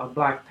a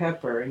black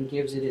pepper and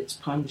gives it its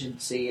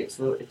pungency,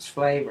 its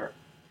flavor.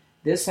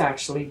 This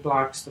actually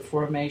blocks the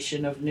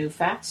formation of new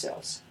fat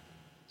cells.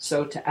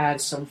 So to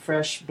add some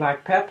fresh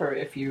black pepper,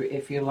 if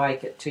you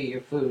like it, to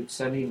your foods,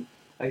 I mean,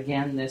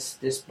 again, this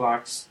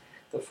blocks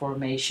the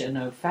formation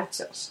of fat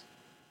cells.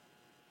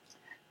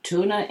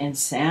 Tuna and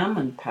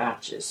salmon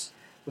patches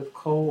with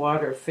cold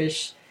water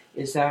fish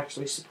is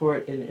actually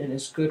support and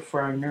is good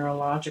for our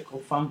neurological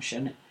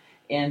function.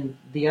 And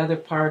the other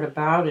part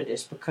about it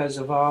is because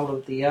of all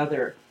of the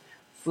other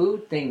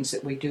food things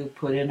that we do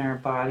put in our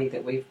body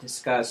that we've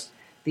discussed,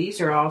 these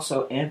are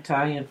also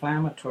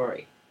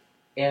anti-inflammatory,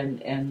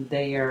 and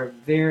they are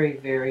very,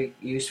 very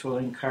useful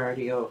in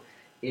cardio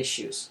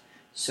issues.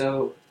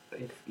 So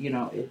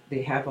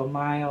they have a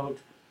mild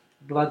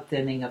blood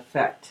thinning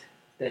effect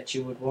that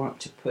you would want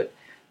to put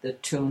the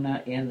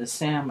tuna and the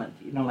salmon.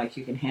 Like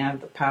you can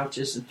have the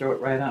pouches and throw it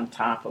right on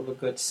top of a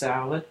good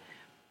salad,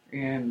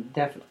 and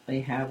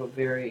definitely have a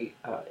very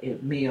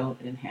meal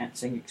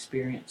enhancing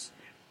experience.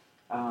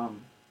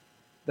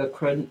 The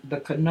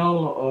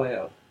canola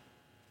oil.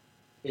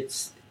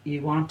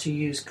 You want to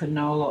use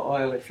canola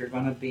oil if you're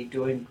going to be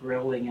doing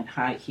grilling and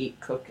high heat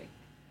cooking,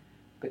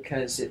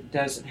 because it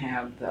doesn't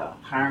have the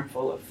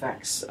harmful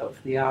effects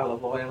of the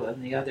olive oil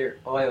and the other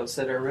oils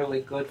that are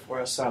really good for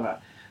us on a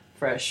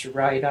fresh,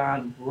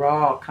 right-on,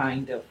 raw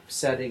kind of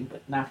setting,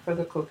 but not for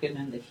the cooking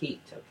and the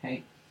heat,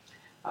 okay?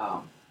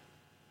 I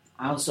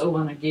also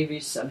want to give you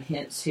some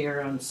hints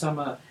here on some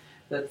of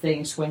the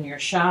things when you're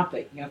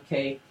shopping,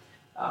 okay?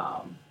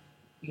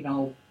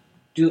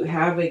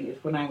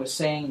 When I was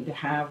saying to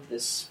have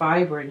this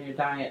fiber in your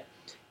diet,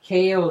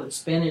 kale and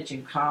spinach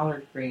and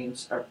collard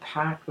greens are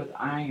packed with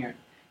iron,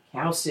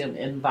 calcium,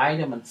 and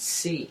vitamin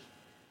C.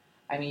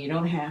 I mean, you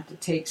don't have to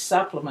take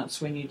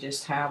supplements when you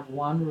just have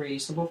one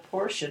reasonable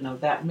portion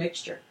of that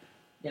mixture.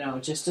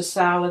 Just a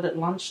salad at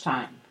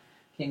lunchtime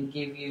can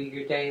give you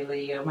your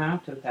daily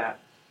amount of that.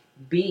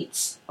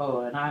 Beets,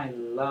 and I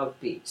love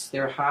beets.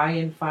 They're high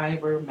in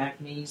fiber,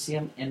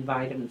 magnesium, and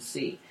vitamin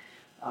C.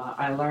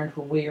 I learned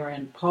when we were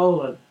in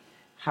Poland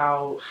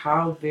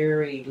how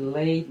very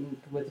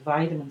laden with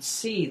vitamin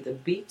C the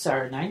beets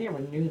are, and I never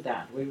knew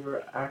that. We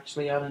were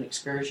actually on an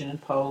excursion in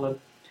Poland,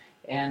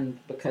 and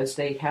because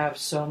they have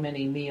so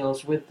many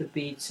meals with the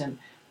beets, and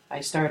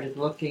I started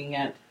looking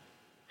at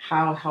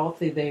how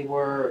healthy they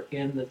were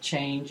in the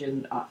change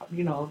and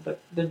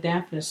the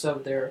dampness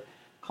of their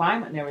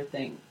climate and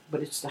everything.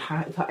 But it's the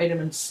high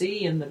vitamin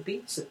C in the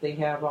beets that they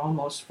have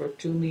almost for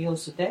 2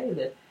 meals a day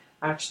that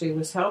actually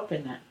was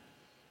helping that.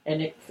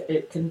 And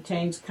it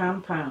contains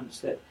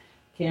compounds that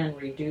can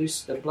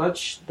reduce the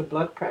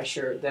blood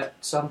pressure that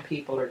some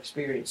people are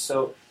experiencing.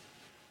 So,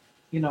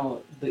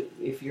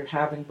 if you're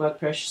having blood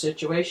pressure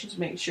situations,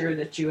 make sure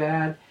that you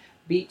add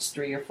beets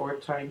 3 or 4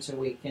 times a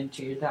week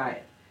into your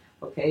diet.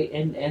 Okay,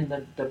 and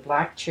the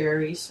black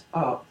cherries,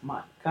 oh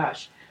my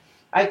gosh.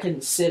 I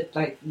can sit,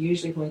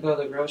 usually when we go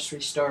to the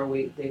grocery store,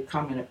 they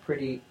come in a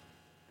pretty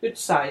good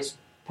size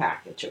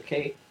package,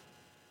 okay?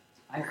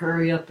 I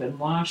hurry up and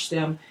wash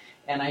them,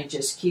 and I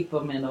just keep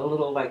them in a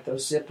little, like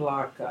those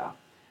Ziploc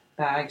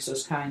bags,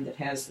 those kind that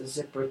has the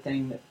zipper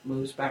thing that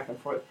moves back and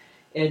forth,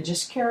 and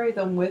just carry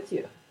them with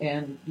you.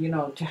 And,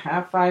 to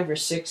have 5 or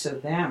 6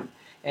 of them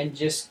and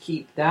just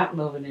keep that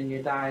moving in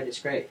your diet is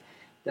great.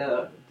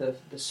 The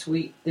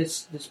sweet,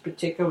 this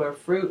particular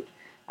fruit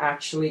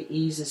actually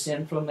eases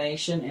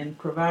inflammation and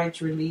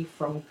provides relief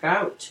from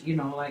gout,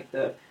 like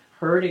the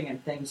hurting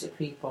and things that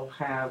people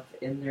have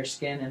in their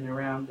skin and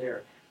around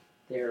their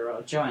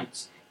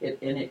joints.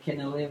 It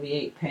can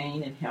alleviate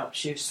pain and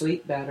helps you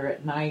sleep better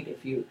at night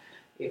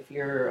if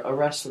you're a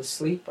restless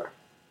sleeper.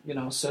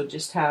 So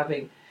just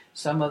having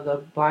some of the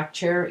black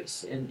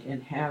cherries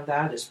and have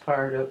that as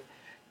part of,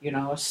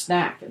 a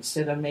snack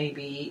instead of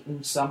maybe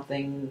eating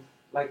something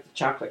like the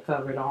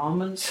chocolate-covered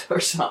almonds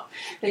or something,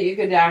 that you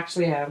could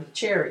actually have the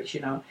cherries,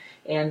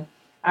 And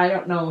I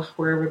don't know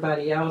where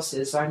everybody else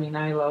is. I mean,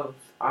 I love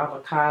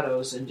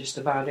avocados in just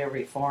about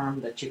every form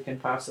that you can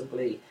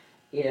possibly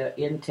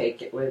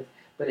intake it with,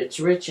 but it's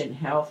rich and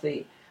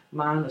healthy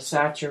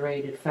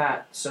monounsaturated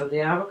fat. So the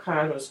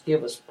avocados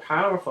give us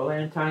powerful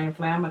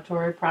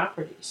anti-inflammatory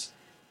properties,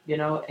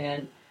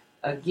 and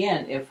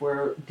again, if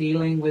we're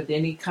dealing with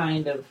any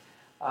kind of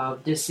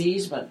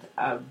diseasement,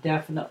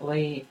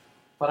 definitely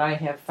what I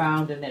have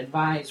found and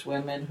advise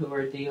women who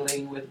are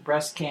dealing with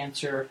breast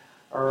cancer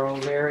or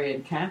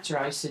ovarian cancer,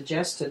 I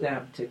suggest to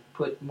them to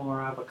put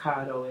more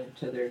avocado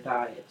into their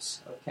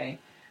diets, okay?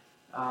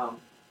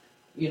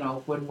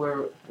 When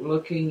we're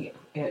looking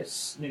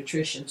as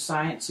nutrition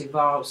science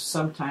evolves,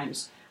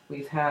 sometimes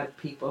we've had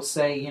people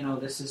say,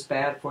 this is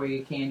bad for you,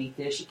 you can't eat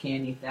this, you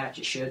can't eat that,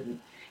 you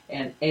shouldn't.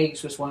 And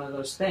eggs was one of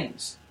those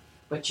things.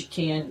 But you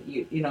can,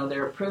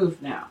 they're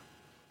approved now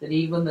that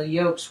even the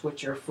yolks,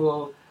 which are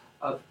full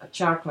of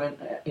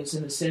chocolate, is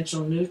an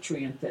essential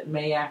nutrient that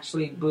may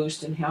actually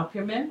boost and help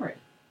your memory.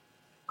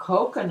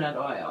 Coconut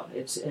oil,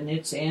 it's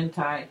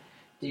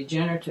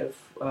anti-degenerative.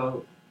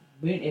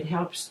 It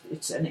helps.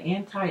 It's an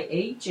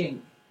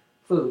anti-aging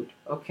food.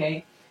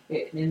 Okay,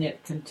 and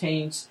it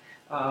contains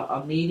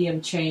a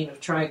medium chain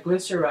of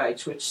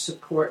triglycerides, which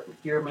support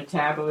your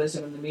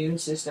metabolism and the immune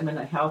system in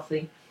a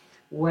healthy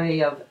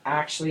way of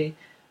actually,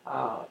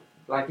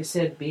 like I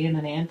said, being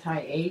an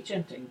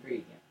anti-agent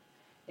ingredient.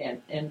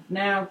 And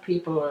now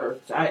people are,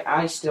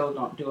 I still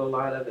don't do a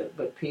lot of it,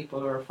 but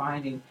people are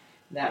finding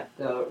that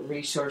the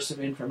resource of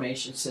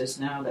information says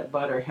now that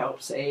butter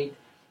helps aid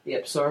the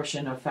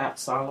absorption of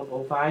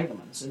fat-soluble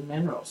vitamins and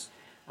minerals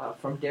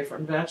from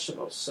different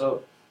vegetables.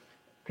 So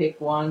pick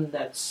one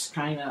that's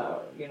kind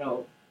of,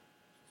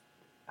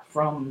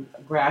 from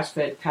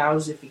grass-fed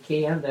cows if you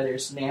can, that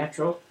is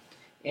natural,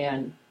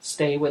 and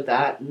stay with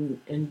that and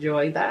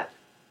enjoy that.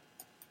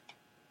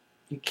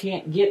 You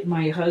can't get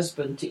my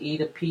husband to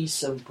eat a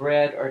piece of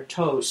bread or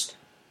toast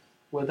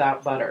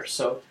without butter.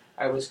 So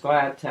I was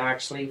glad to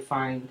actually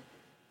find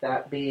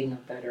that being a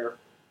better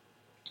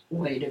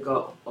way to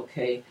go,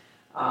 okay?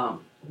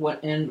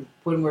 When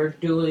we're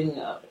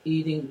doing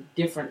eating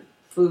different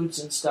foods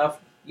and stuff,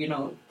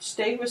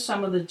 stay with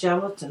some of the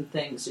gelatin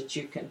things that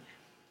you can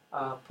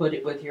put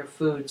it with your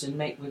foods and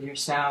make with your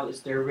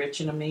salads. They're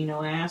rich in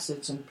amino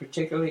acids and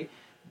particularly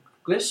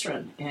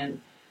glycerin,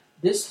 and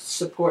this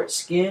supports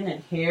skin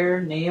and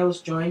hair, nails,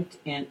 joint,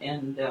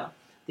 and the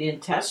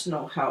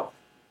intestinal health.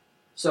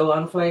 So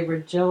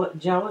unflavored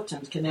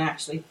gelatins can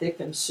actually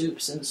thicken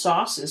soups and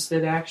sauces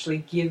that actually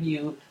give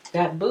you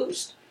that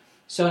boost.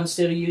 So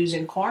instead of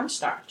using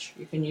cornstarch,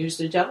 you can use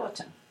the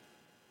gelatin.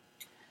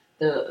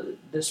 The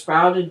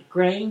sprouted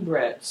grain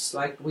breads,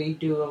 like we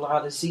do a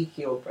lot of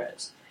Ezekiel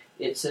breads,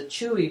 it's a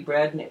chewy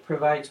bread and it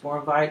provides more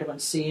vitamin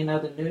C and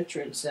other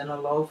nutrients than a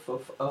loaf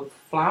of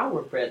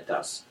flour bread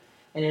does.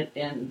 And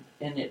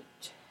it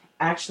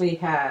actually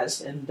has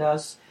and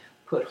does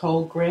put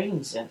whole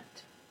grains in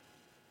it,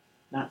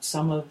 not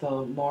some of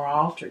the more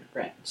altered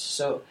grains.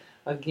 So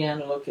again,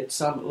 look at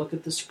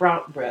the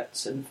sprout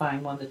breads and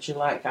find one that you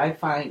like. I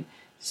find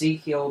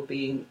Ezekiel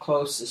being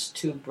closest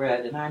to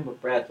bread, and I'm a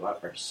bread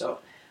lover. So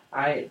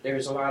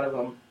there's a lot of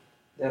them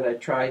that I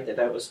tried that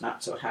I was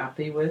not so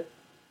happy with.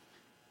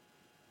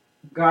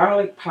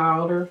 Garlic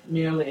powder,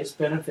 nearly as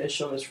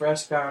beneficial as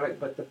fresh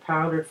garlic, but the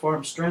powdered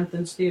form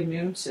strengthens the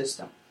immune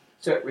system.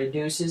 So it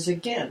reduces,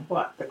 again,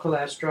 the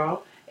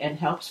cholesterol and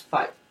helps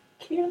fight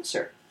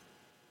cancer.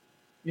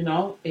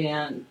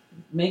 And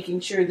making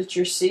sure that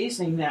you're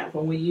seasoning that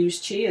when we use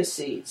chia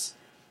seeds.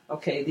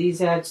 Okay,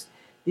 these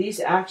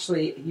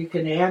actually, you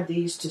can add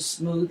these to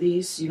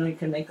smoothies. You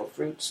can make a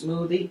fruit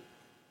smoothie.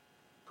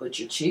 Put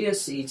your chia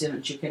seeds in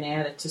it. You can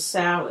add it to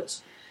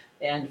salads.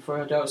 And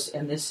for a dose,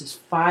 and this is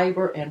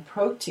fiber and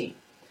protein.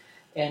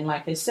 And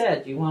like I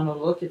said, you want to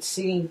look at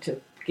seeing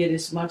to get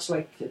as much,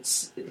 like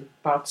it's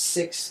about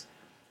 6.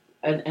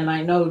 And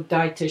I know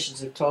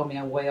dietitians have told me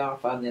I'm way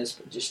off on this,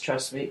 but just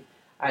trust me,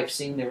 I've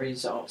seen the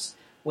results.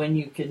 When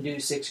you can do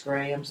 6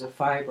 grams of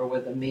fiber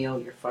with a meal,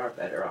 you're far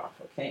better off,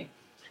 okay?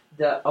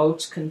 The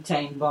oats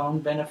contain bone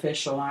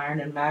beneficial iron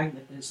and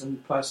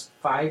magnesium plus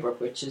fiber,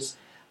 which is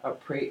a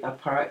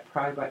probiotic.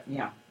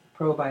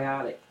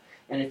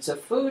 And it's a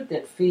food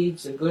that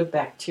feeds the good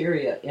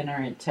bacteria in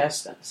our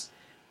intestines.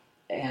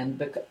 And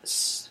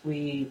because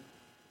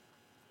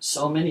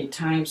so many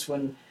times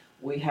when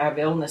we have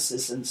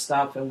illnesses and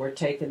stuff and we're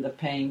taking the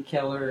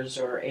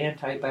painkillers or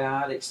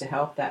antibiotics to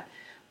help that,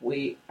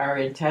 our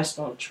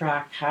intestinal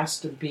tract has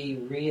to be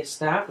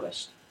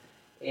reestablished.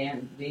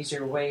 And these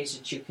are ways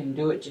that you can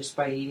do it just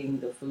by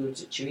eating the foods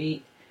that you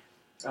eat.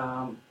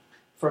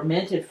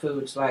 Fermented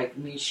foods like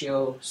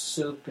miso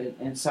soup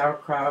and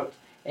sauerkraut,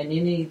 and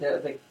any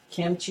the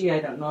kimchi, I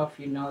don't know if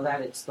you know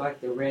that, it's like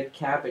the red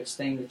cabbage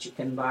thing that you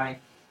can buy.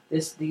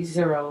 These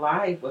are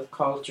alive with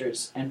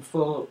cultures and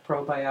full of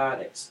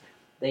probiotics.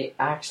 They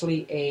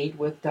actually aid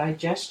with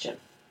digestion.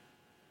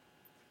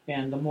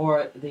 And the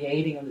more the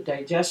aiding of the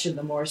digestion,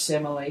 the more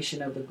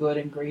assimilation of the good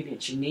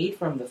ingredients you need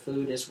from the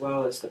food, as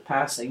well as the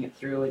passing it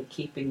through and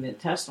keeping the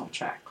intestinal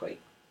tract clean.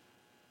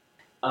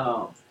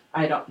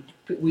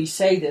 We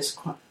say this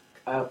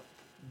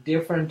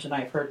different, and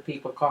I've heard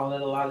people call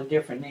it a lot of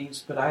different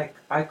names, but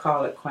I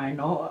call it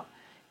quinoa,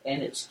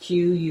 and it's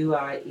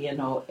Quinoa,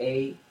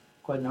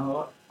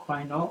 quinoa,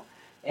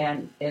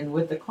 and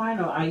with the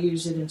quinoa, I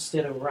use it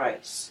instead of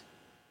rice,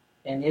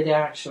 and it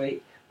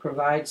actually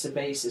provides the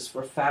basis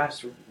for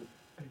fast,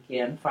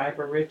 again,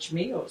 fiber-rich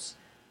meals.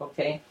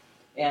 Okay,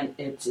 and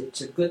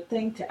it's a good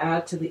thing to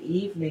add to the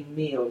evening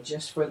meal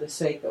just for the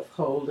sake of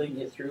holding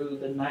you through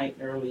the night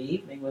and early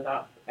evening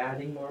without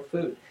adding more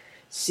food.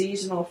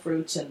 Seasonal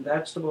fruits and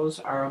vegetables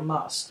are a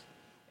must.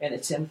 And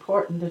it's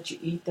important that you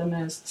eat them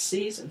as the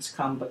seasons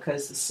come,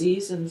 because the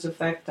seasons'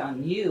 effect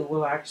on you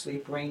will actually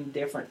bring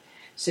different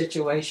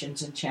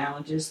situations and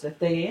challenges that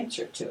they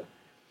answer to.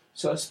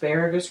 So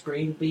asparagus,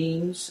 green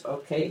beans,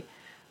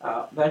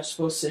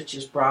 vegetables such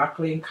as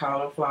broccoli and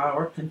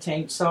cauliflower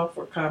contain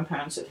sulfur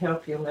compounds that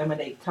help you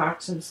eliminate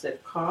toxins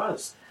that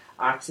cause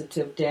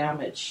oxidative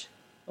damage.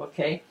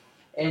 Okay,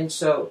 and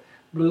so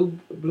blue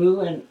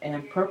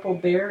and purple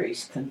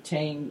berries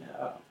contain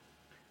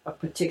a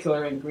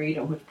particular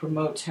ingredient which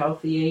promotes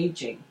healthy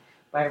aging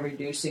by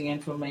reducing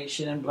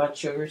inflammation and blood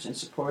sugars and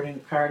supporting the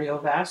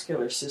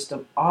cardiovascular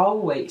system.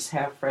 Always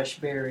have fresh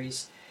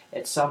berries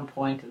at some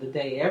point of the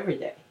day, every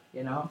day,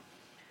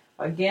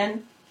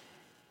 Again,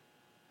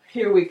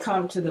 here we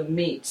come to the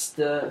meats.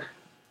 The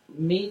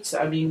meats,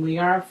 we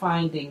are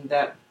finding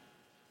that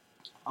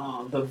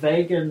the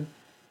vegan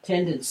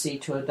tendency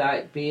to a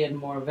diet being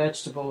more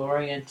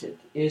vegetable-oriented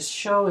is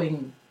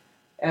showing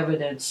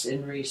evidence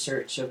in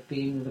research of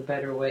being the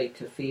better way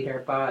to feed our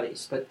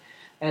bodies. But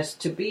as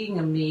to being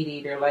a meat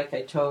eater, like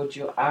I told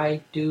you,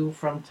 I do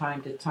from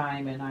time to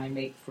time, and I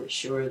make for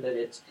sure that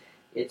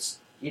it's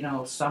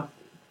some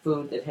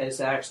food that has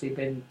actually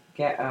been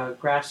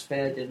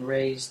grass-fed and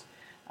raised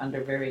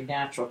under very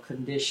natural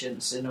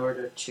conditions in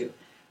order to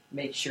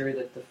make sure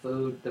that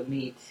the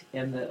meat,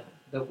 and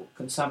the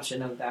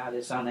consumption of that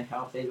is on a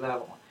healthy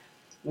level.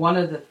 One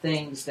of the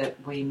things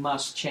that we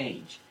must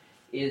change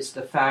is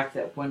the fact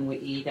that when we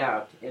eat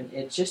out, and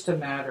it's just a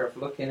matter of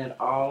looking at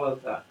all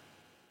of the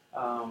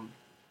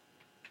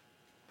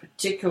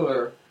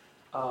particular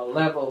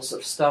levels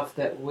of stuff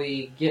that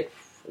we get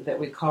that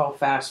we call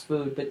fast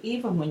food. But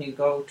even when you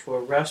go to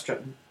a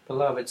restaurant,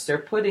 beloveds, they're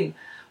putting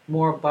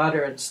more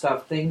butter and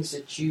stuff, things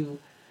that you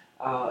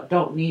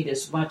don't need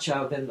as much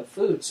of in the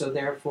food, so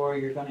therefore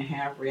you're going to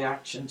have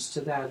reactions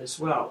to that as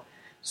well.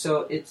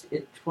 So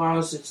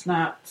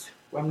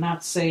I'm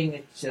not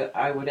saying that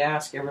I would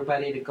ask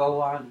everybody to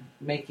go on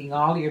making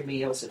all your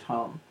meals at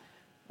home.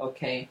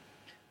 Okay,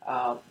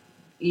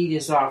 eat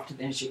as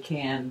often as you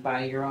can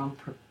by your own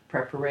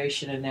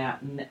preparation and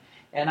that.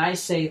 And I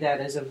say that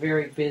as a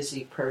very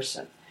busy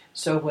person.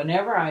 So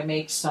whenever I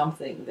make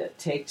something that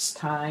takes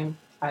time,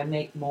 I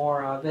make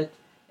more of it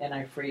and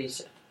I freeze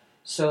it,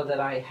 so that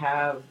I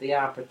have the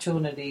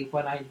opportunity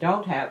when I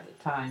don't have the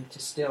time to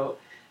still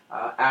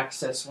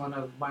access one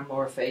of my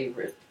more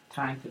favorite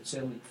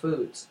time-consuming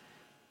foods.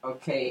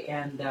 Okay,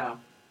 and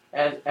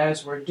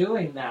as we're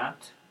doing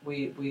that,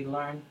 we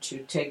learn to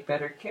take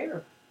better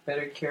care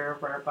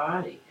of our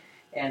body.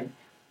 And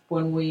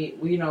when we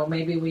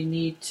maybe we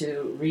need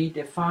to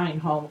redefine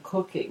home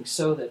cooking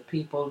so that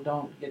people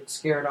don't get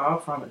scared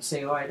off from it and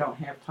say, oh, I don't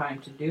have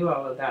time to do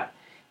all of that.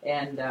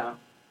 And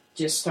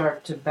just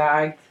start to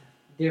bag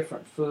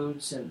different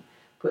foods and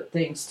put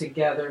things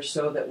together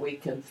so that we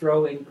can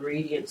throw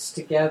ingredients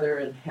together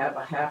and have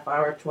a half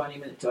hour, 20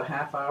 minutes to a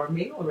half hour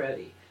meal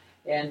ready.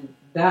 And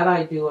that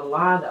I do a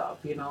lot of.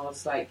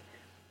 It's like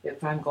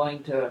if I'm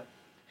going to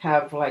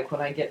have, like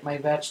when I get my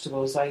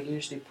vegetables, I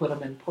usually put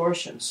them in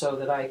portions so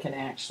that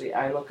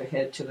I look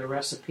ahead to the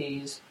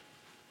recipes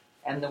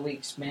and the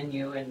week's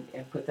menu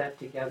and put that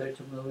together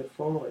to move it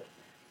forward.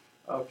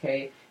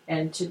 Okay,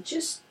 and to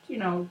just,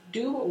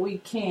 do what we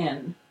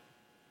can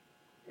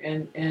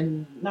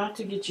and not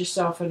to get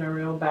yourself in a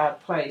real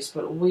bad place,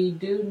 but we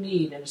do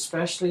need, and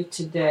especially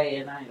today,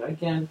 and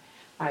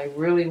I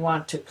really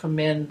want to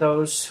commend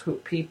those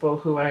people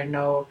who I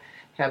know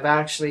have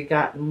actually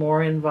gotten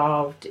more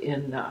involved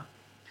in,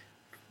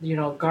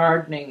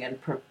 gardening and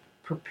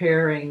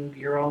preparing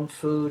your own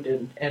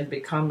food and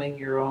becoming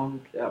your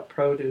own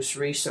produce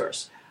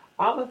resource.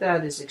 All of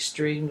that is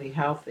extremely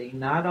healthy,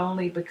 not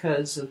only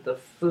because of the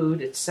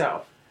food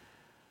itself,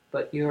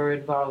 but your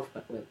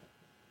involvement with it.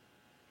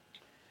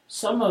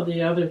 Some of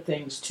the other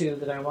things, too,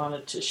 that I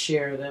wanted to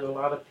share that a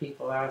lot of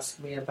people ask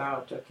me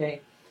about,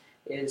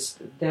 is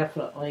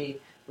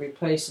definitely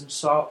replacing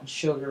salt and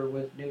sugar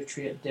with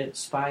nutrient-dense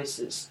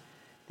spices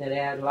that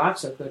add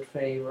lots of good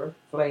flavor,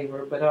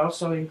 but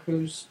also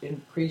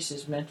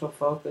increases mental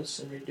focus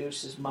and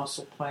reduces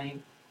muscle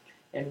pain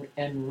and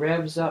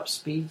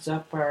speeds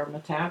up our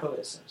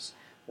metabolisms.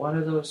 One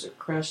of those are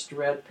crushed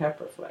red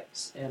pepper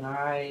flakes, and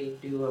I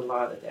do a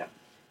lot of them.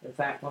 In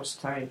fact, most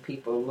of the time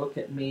people look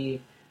at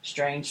me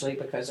strangely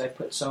because I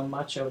put so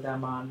much of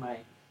them on my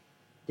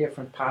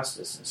different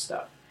pastas and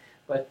stuff.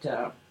 But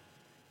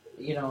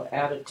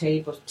add a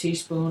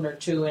teaspoon or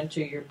two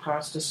into your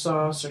pasta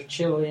sauce or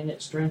chili, and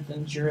it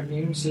strengthens your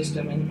immune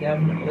system and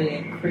definitely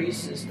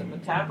increases the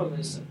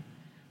metabolism.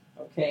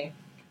 Okay,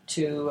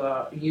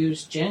 to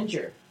use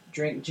ginger,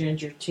 drink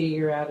ginger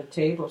tea or add a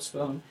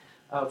tablespoon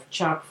of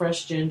chopped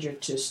fresh ginger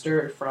to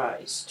stir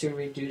fries to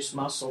reduce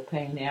muscle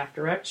pain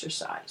after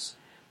exercise.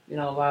 You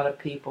know, a lot of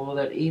people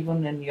that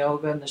even in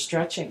yoga and the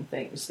stretching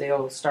things,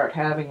 they'll start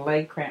having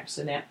leg cramps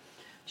and that.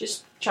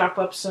 Just chop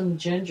up some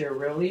ginger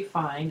really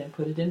fine and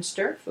put it in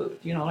stir food,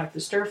 you know, like the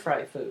stir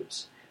fry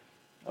foods.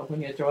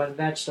 When you're throwing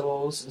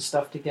vegetables and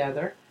stuff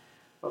together,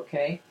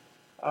 okay.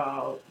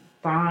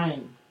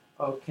 Thyme,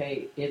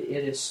 okay. It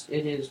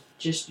is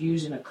just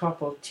using a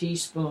couple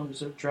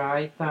teaspoons of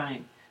dried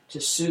thyme to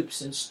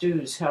soups and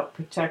stews help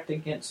protect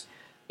against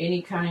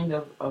any kind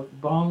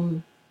of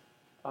bone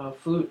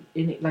food,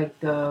 like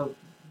the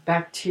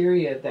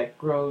bacteria that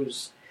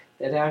grows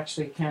that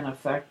actually can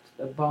affect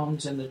the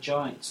bones and the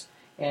joints.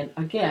 And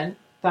again,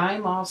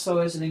 thyme also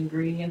is an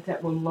ingredient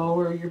that will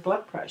lower your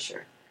blood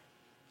pressure.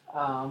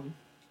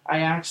 I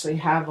actually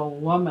have a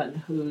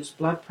woman whose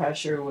blood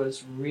pressure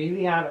was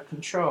really out of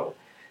control.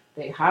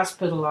 They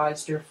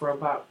hospitalized her for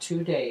about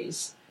 2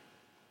 days,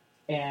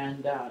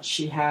 and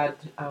she had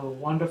a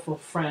wonderful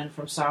friend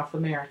from South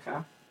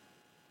America,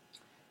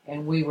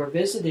 and we were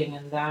visiting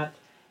in that,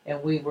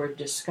 and we were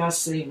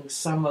discussing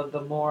some of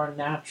the more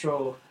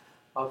natural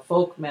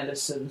folk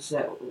medicines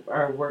that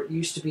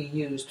used to be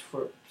used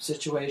for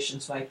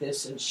situations like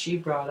this. And she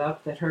brought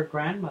up that her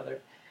grandmother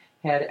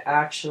had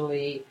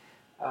actually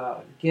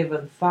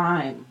given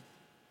thyme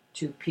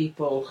to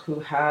people who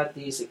had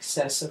these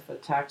excessive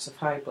attacks of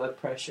high blood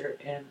pressure,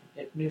 and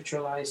it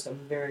neutralized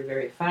them very,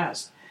 very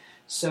fast.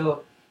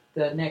 So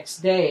the next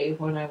day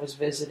when I was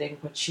visiting,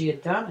 what she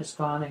had done is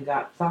gone and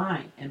got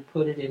thyme and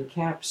put it in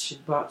caps. She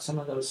bought some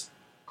of those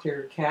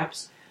clear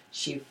caps.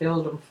 She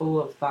filled them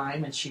full of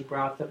thyme and she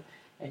brought them,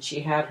 and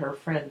she had her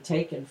friend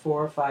taken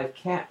 4 or 5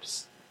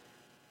 caps.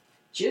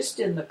 Just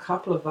in the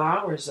couple of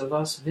hours of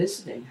us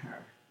visiting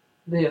her,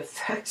 the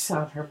effects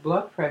on her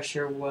blood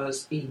pressure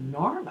was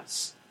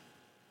enormous.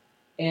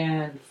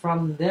 And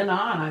from then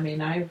on, I mean,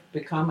 I've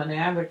become an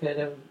advocate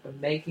of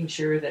making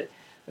sure that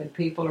when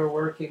people are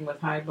working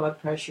with high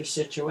blood pressure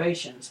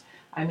situations,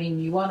 I mean,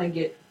 you want to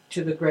get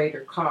to the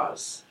greater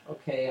cause,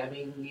 okay? I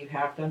mean, you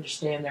have to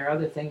understand there are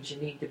other things you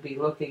need to be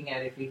looking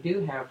at if you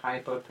do have high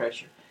blood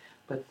pressure.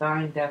 But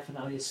thyme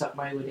definitely is something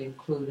I would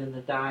include in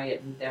the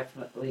diet and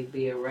definitely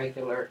be a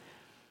regular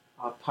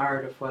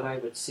part of what I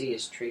would see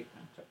as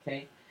treatment,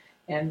 okay?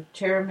 And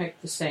turmeric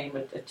the same,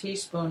 a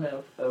teaspoon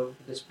of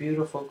this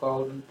beautiful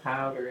golden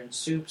powder in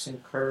soups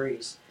and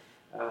curries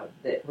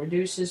that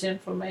reduces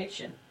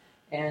inflammation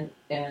and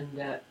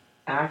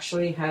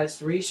actually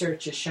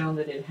research has shown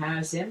that it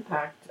has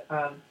impact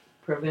on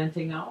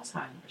preventing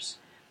Alzheimer's.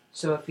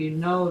 So if you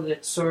know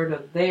that's sort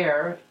of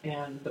there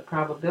and the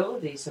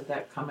probabilities of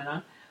that coming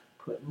on,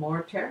 put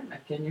more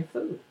turmeric in your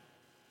food.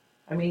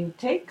 I mean,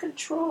 take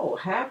control,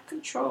 have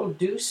control,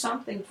 do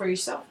something for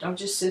yourself. Don't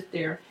just sit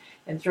there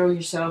and throw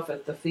yourself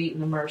at the feet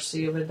and the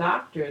mercy of a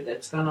doctor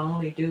that's going to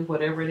only do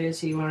whatever it is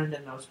he learned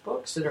in those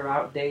books that are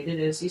outdated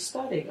as he's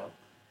studying them.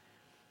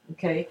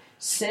 Okay,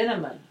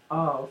 cinnamon.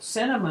 Oh,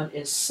 cinnamon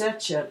is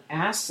such an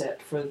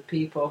asset for the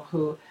people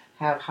who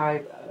have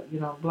high,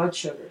 blood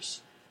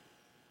sugars.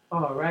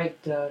 All right,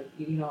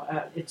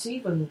 it's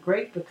even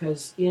great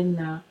because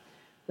in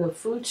the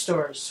food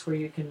stores where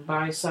you can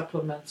buy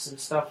supplements and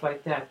stuff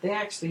like that, they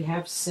actually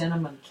have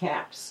cinnamon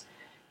caps,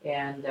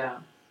 and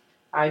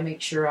I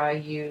make sure I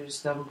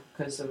use them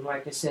because of,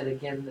 like I said,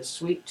 again, the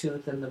sweet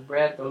tooth and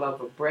the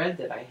love of bread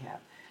that I have,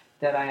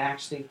 that I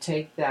actually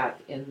take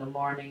that in the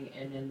morning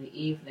and in the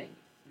evening.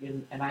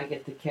 And I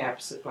get the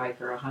caps that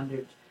are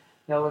 100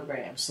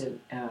 milligrams,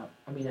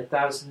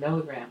 1,000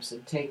 milligrams,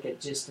 and take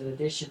it just in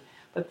addition.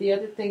 But the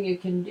other thing you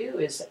can do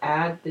is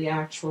add the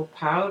actual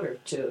powder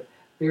to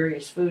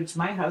various foods.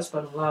 My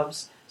husband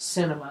loves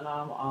cinnamon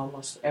on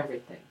almost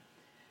everything,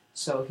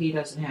 so he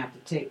doesn't have to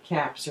take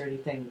caps or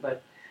anything,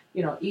 but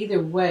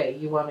either way,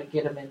 you want to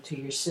get them into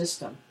your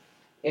system.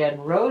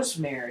 And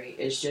rosemary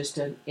is just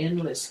an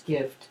endless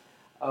gift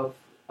of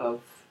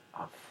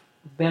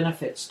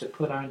benefits to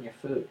put on your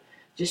food.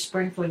 Just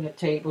sprinkling a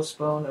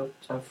tablespoon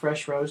of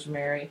fresh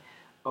rosemary,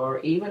 or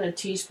even a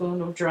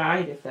teaspoon of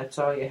dried, if that's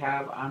all you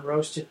have, on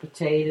roasted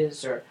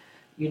potatoes or,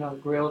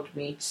 grilled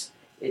meats.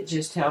 It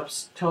just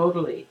helps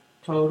totally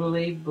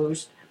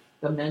boost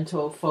the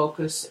mental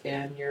focus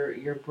and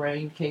your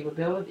brain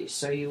capabilities.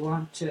 So you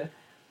want to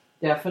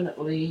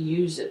definitely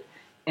use it.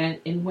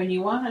 And when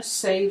you want to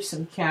save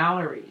some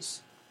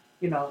calories,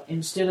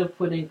 instead of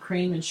putting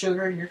cream and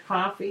sugar in your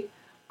coffee,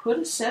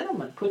 put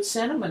cinnamon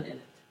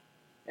in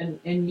it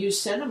and use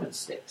cinnamon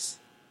sticks.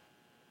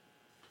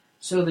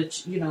 So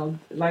that,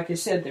 like I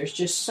said, there's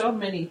just so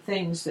many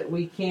things that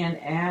we can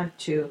add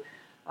to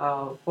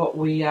what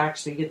we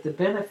actually get the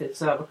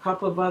benefits of. A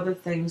couple of other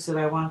things that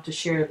I want to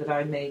share that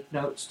I made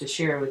notes to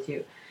share with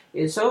you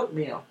is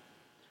oatmeal.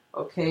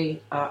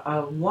 Okay,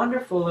 a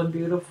wonderful and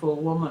beautiful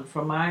woman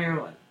from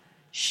Ireland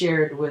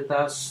shared with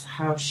us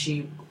how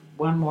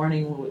one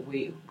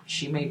morning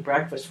she made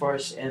breakfast for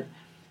us, and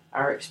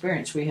our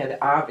experience, we had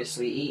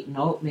obviously eaten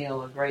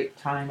oatmeal a great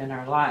time in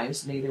our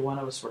lives. Neither one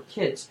of us were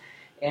kids,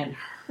 and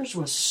hers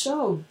was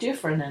so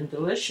different and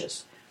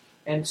delicious.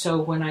 And so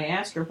when I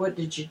asked her, what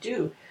did you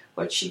do?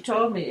 What she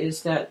told me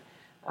is that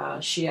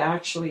she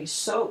actually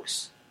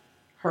soaks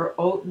her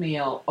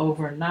oatmeal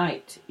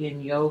overnight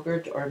in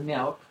yogurt or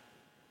milk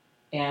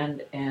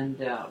and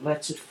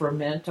lets it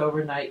ferment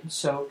overnight and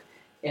soak.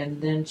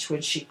 And then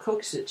when she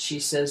cooks it, she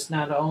says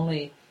not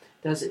only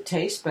does it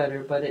taste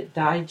better, but it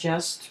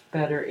digests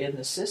better in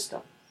the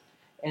system.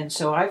 And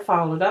so I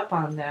followed up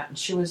on that, and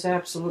she was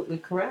absolutely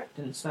correct.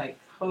 And it's like,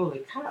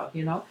 holy cow,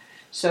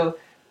 So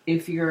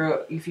if you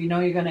know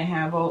you're going to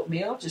have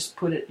oatmeal, just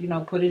put it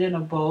in a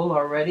bowl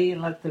already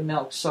and let the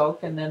milk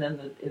soak, and then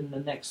in the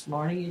next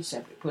morning you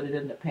simply put it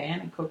in the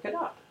pan and cook it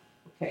up.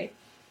 Okay.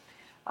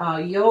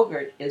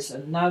 Yogurt is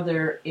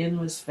another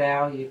endless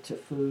value to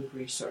food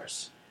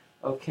resource.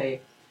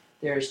 Okay.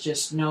 There's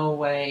just no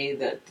way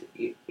that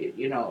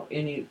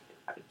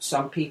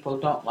some people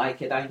don't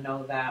like it. I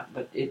know that,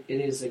 but it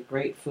is a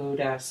great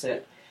food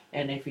asset.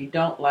 And if you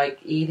don't like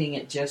eating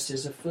it just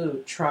as a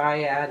food,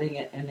 try adding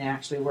it and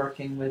actually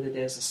working with it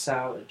as a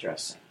salad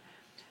dressing.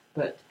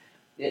 But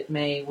it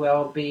may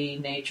well be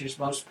nature's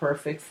most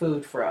perfect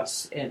food for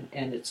us, and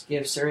its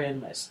gifts are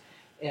endless.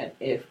 And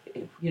if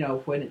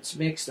when it's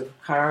mixed of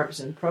carbs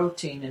and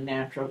protein and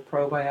natural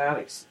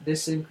probiotics,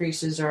 this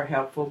increases our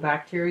helpful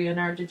bacteria in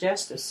our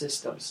digestive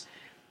systems.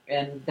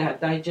 And that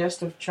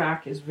digestive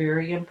tract is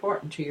very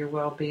important to your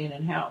well-being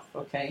and health,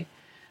 okay?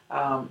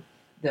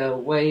 The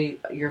way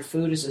your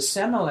food is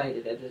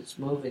assimilated, it's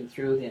moving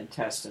through the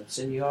intestines,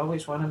 and you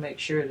always want to make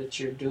sure that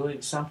you're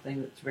doing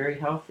something that's very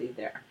healthy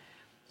there.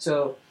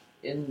 So,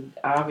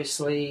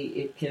 obviously,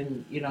 it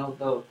can,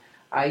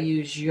 I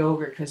use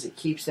yogurt because it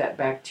keeps that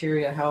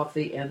bacteria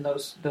healthy, and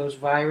those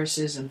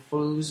viruses and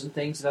flus and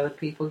things that other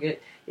people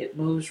get, it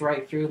moves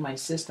right through my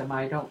system.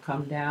 I don't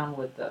come down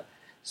with the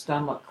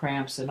stomach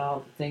cramps and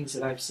all the things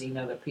that I've seen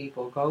other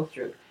people go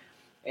through.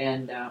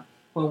 And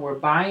when we're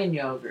buying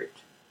yogurt,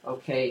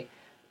 okay,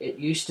 it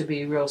used to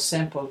be real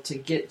simple to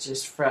get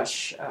just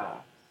fresh,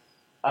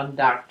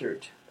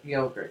 undoctored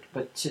yogurt.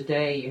 But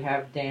today you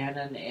have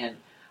Dannon and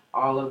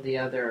all of the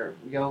other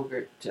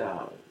yogurt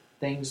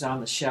things on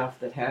the shelf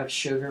that have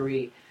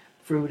sugary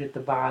fruit at the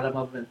bottom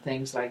of them and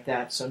things like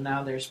that. So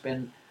now there's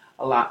been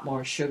a lot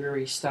more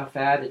sugary stuff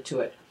added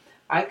to it.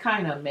 I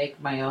kind of make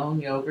my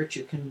own yogurt.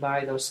 You can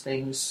buy those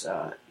things,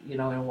 in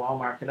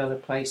Walmart and other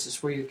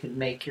places where you can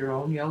make your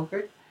own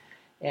yogurt.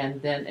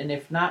 And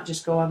if not,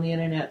 just go on the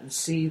internet and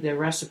see the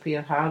recipe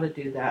of how to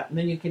do that. And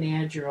then you can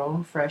add your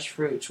own fresh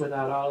fruits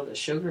without all of the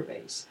sugar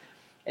base.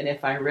 And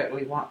if I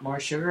really want more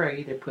sugar, I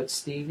either put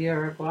stevia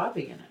or guava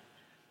in it.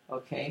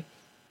 Okay.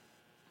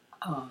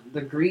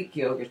 The Greek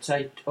yogurts,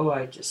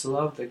 I just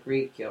love the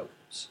Greek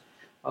yogurts.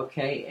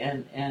 Okay,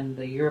 and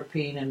the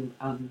European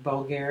and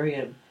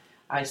Bulgarian,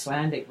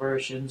 Icelandic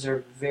versions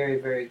are very,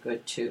 very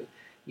good too.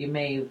 You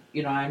may,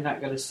 I'm not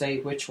going to say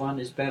which one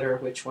is better or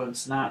which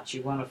one's not.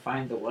 You want to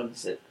find the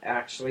ones that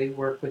actually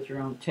work with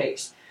your own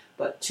taste.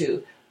 But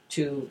to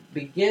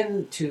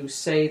begin to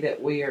say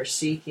that we are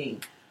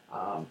seeking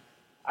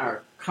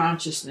our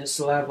consciousness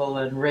level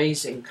and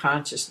raising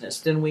consciousness,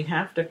 then we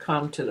have to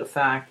come to the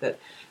fact that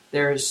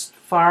there's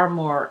far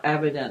more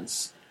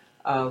evidence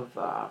of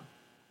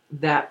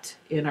that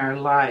in our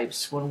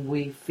lives when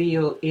we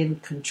feel in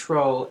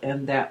control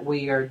and that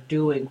we are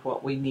doing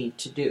what we need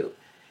to do.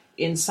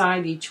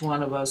 Inside each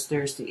one of us,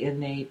 there's the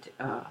innate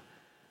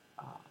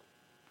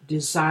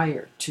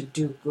desire to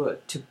do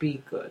good, to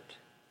be good,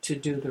 to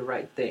do the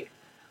right thing.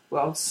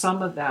 Well,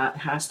 some of that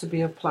has to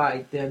be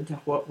applied then to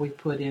what we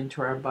put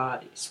into our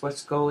bodies.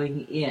 What's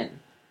going in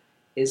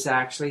is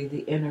actually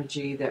the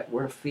energy that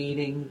we're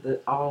feeding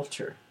the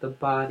altar, the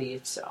body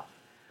itself.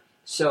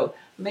 So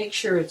make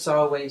sure it's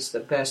always the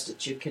best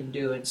that you can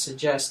do and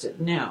suggest it.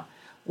 Now,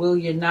 will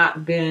you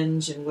not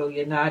binge and will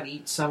you not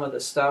eat some of the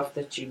stuff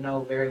that you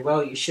know very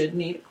well you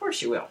shouldn't eat? Of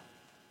course you will.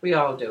 We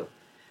all do.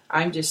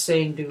 I'm just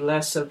saying do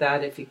less of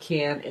that if you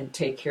can and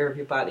take care of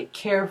your body.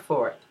 Care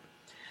for it.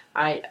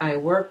 I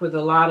work with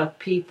a lot of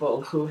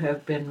people who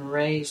have been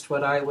raised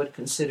what I would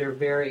consider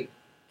very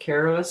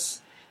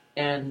careless,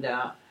 and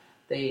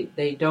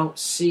they don't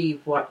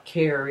see what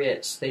care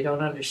is. They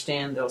don't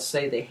understand. They'll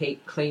say they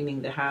hate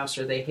cleaning the house,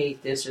 or they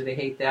hate this, or they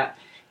hate that.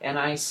 And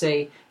I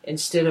say,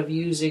 instead of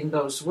using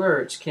those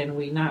words, can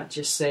we not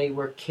just say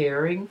we're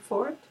caring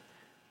for it?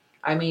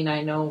 I mean,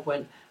 I know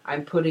when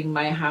I'm putting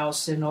my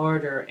house in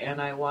order and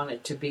I want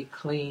it to be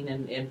clean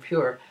and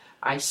pure,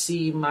 I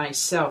see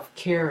myself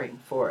caring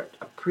for it,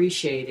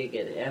 appreciating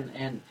it,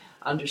 and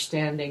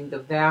understanding the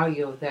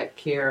value of that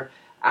care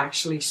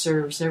actually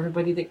serves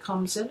everybody that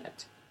comes in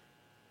it.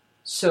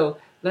 So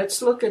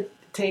let's look at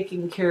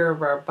taking care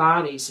of our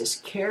bodies as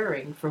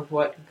caring for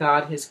what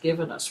God has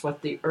given us,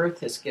 what the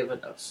earth has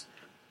given us.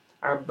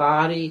 Our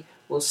body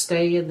will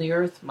stay in the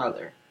earth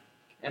mother,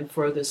 and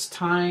for this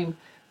time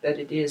that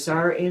it is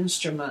our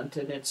instrument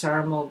and it's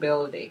our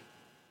mobility,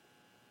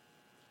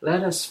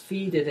 let us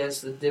feed it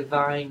as the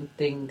divine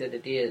thing that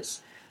it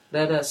is.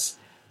 Let us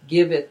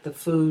give it the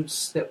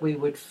foods that we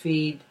would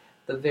feed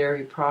the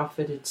very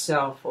prophet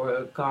itself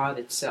or God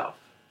itself.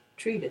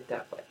 Treat it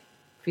that way.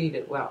 Feed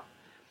it well.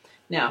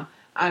 Now,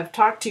 I've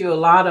talked to you a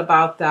lot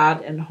about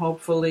that, and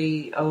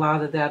hopefully a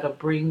lot of that will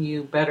bring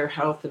you better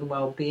health and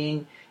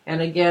well-being.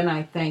 And again,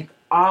 I thank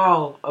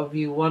all of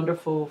you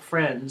wonderful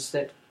friends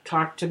that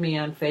talk to me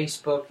on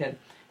Facebook and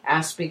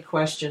ask me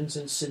questions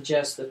and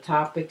suggest the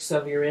topics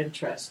of your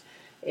interest.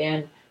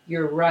 And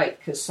you're right,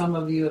 because some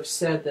of you have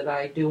said that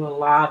I do a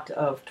lot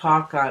of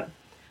talk on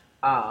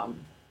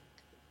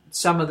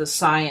some of the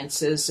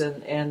sciences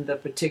and the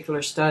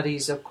particular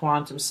studies of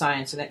quantum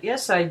science. And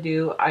yes, I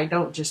do. I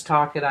don't just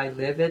talk it, I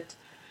live it.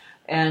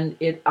 And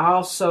it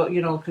also,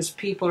 because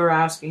people are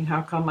asking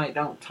how come I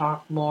don't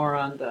talk more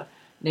on the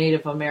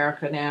Native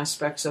American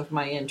aspects of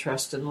my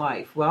interest in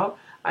life. Well,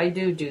 I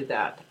do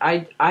that.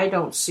 I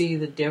don't see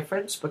the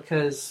difference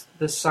because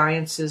the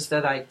sciences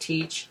that I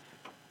teach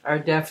are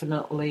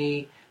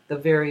definitely the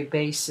very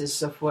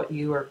basis of what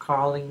you are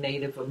calling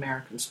Native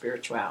American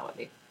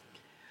spirituality.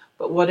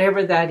 But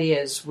whatever that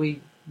is,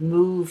 we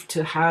move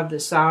to have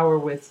this hour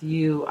with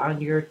you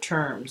on your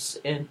terms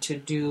and to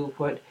do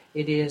what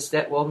it is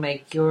that will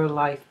make your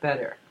life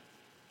better.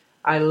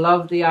 I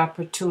love the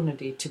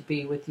opportunity to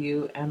be with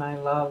you, and I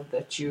love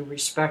that you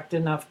respect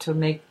enough to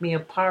make me a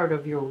part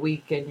of your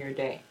week and your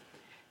day.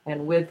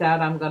 And with that,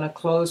 I'm going to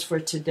close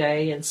for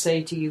today and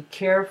say to you,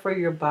 care for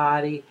your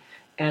body,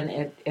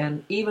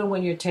 and even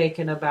when you're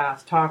taking a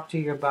bath, talk to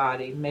your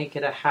body, make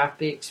it a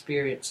happy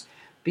experience.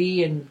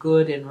 Be in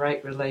good and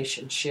right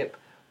relationship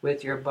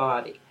with your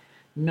body.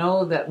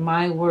 Know that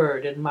my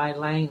word and my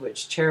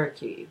language,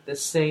 Cherokee, the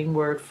same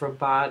word for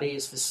body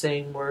is the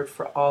same word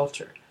for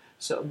altar.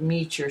 So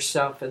meet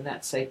yourself in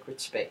that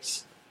sacred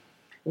space.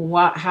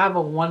 Have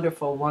a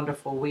wonderful,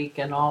 wonderful week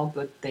and all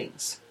good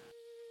things.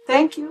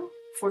 Thank you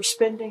for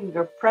spending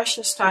your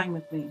precious time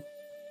with me.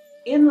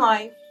 In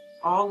life,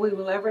 all we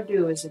will ever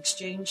do is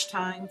exchange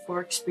time for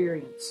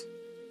experience.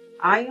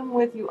 I am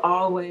with you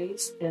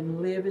always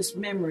and live as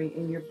memory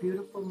in your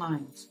beautiful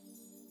minds.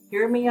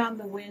 Hear me on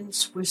the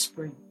winds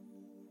whispering,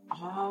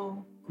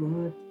 all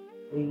good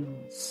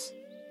things.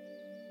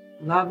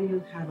 Love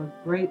you. Have a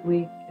great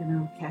week, and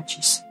I'll catch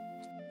you soon.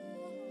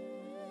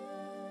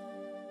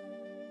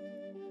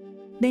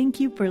 Thank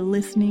you for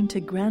listening to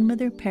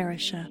Grandmother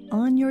Parisha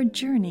on your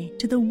journey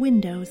to the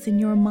windows in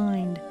your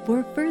mind.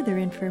 For further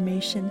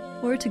information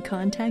or to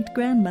contact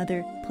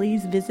Grandmother,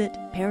 please visit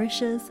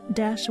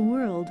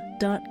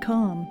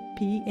parishas-world.com,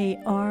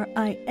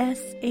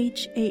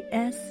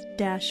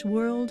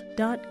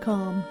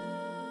 parishas-world.com.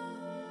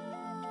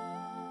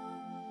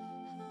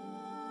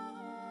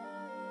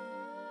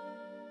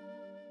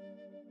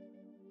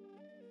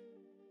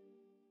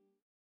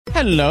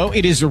 Hello,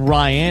 it is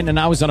Ryan, and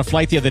I was on a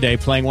flight the other day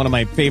playing one of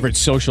my favorite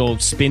social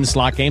spin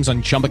slot games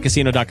on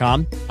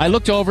ChumbaCasino.com. I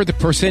looked over at the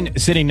person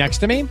sitting next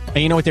to me, and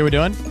you know what they were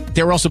doing?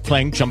 They were also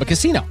playing Chumba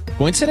Casino.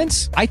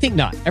 Coincidence? I think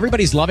not.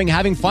 Everybody's loving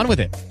having fun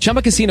with it.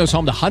 Chumba Casino is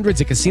home to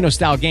hundreds of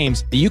casino-style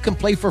games that you can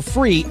play for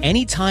free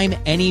anytime,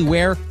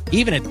 anywhere,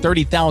 even at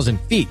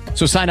 30,000 feet.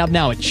 So sign up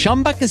now at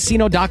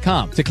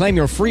ChumbaCasino.com to claim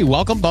your free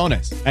welcome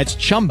bonus. That's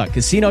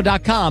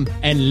ChumbaCasino.com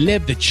and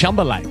live the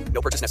Chumba life.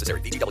 No purchase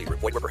necessary. VGW.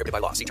 Void where prohibited by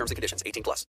law. See terms and conditions. 18+.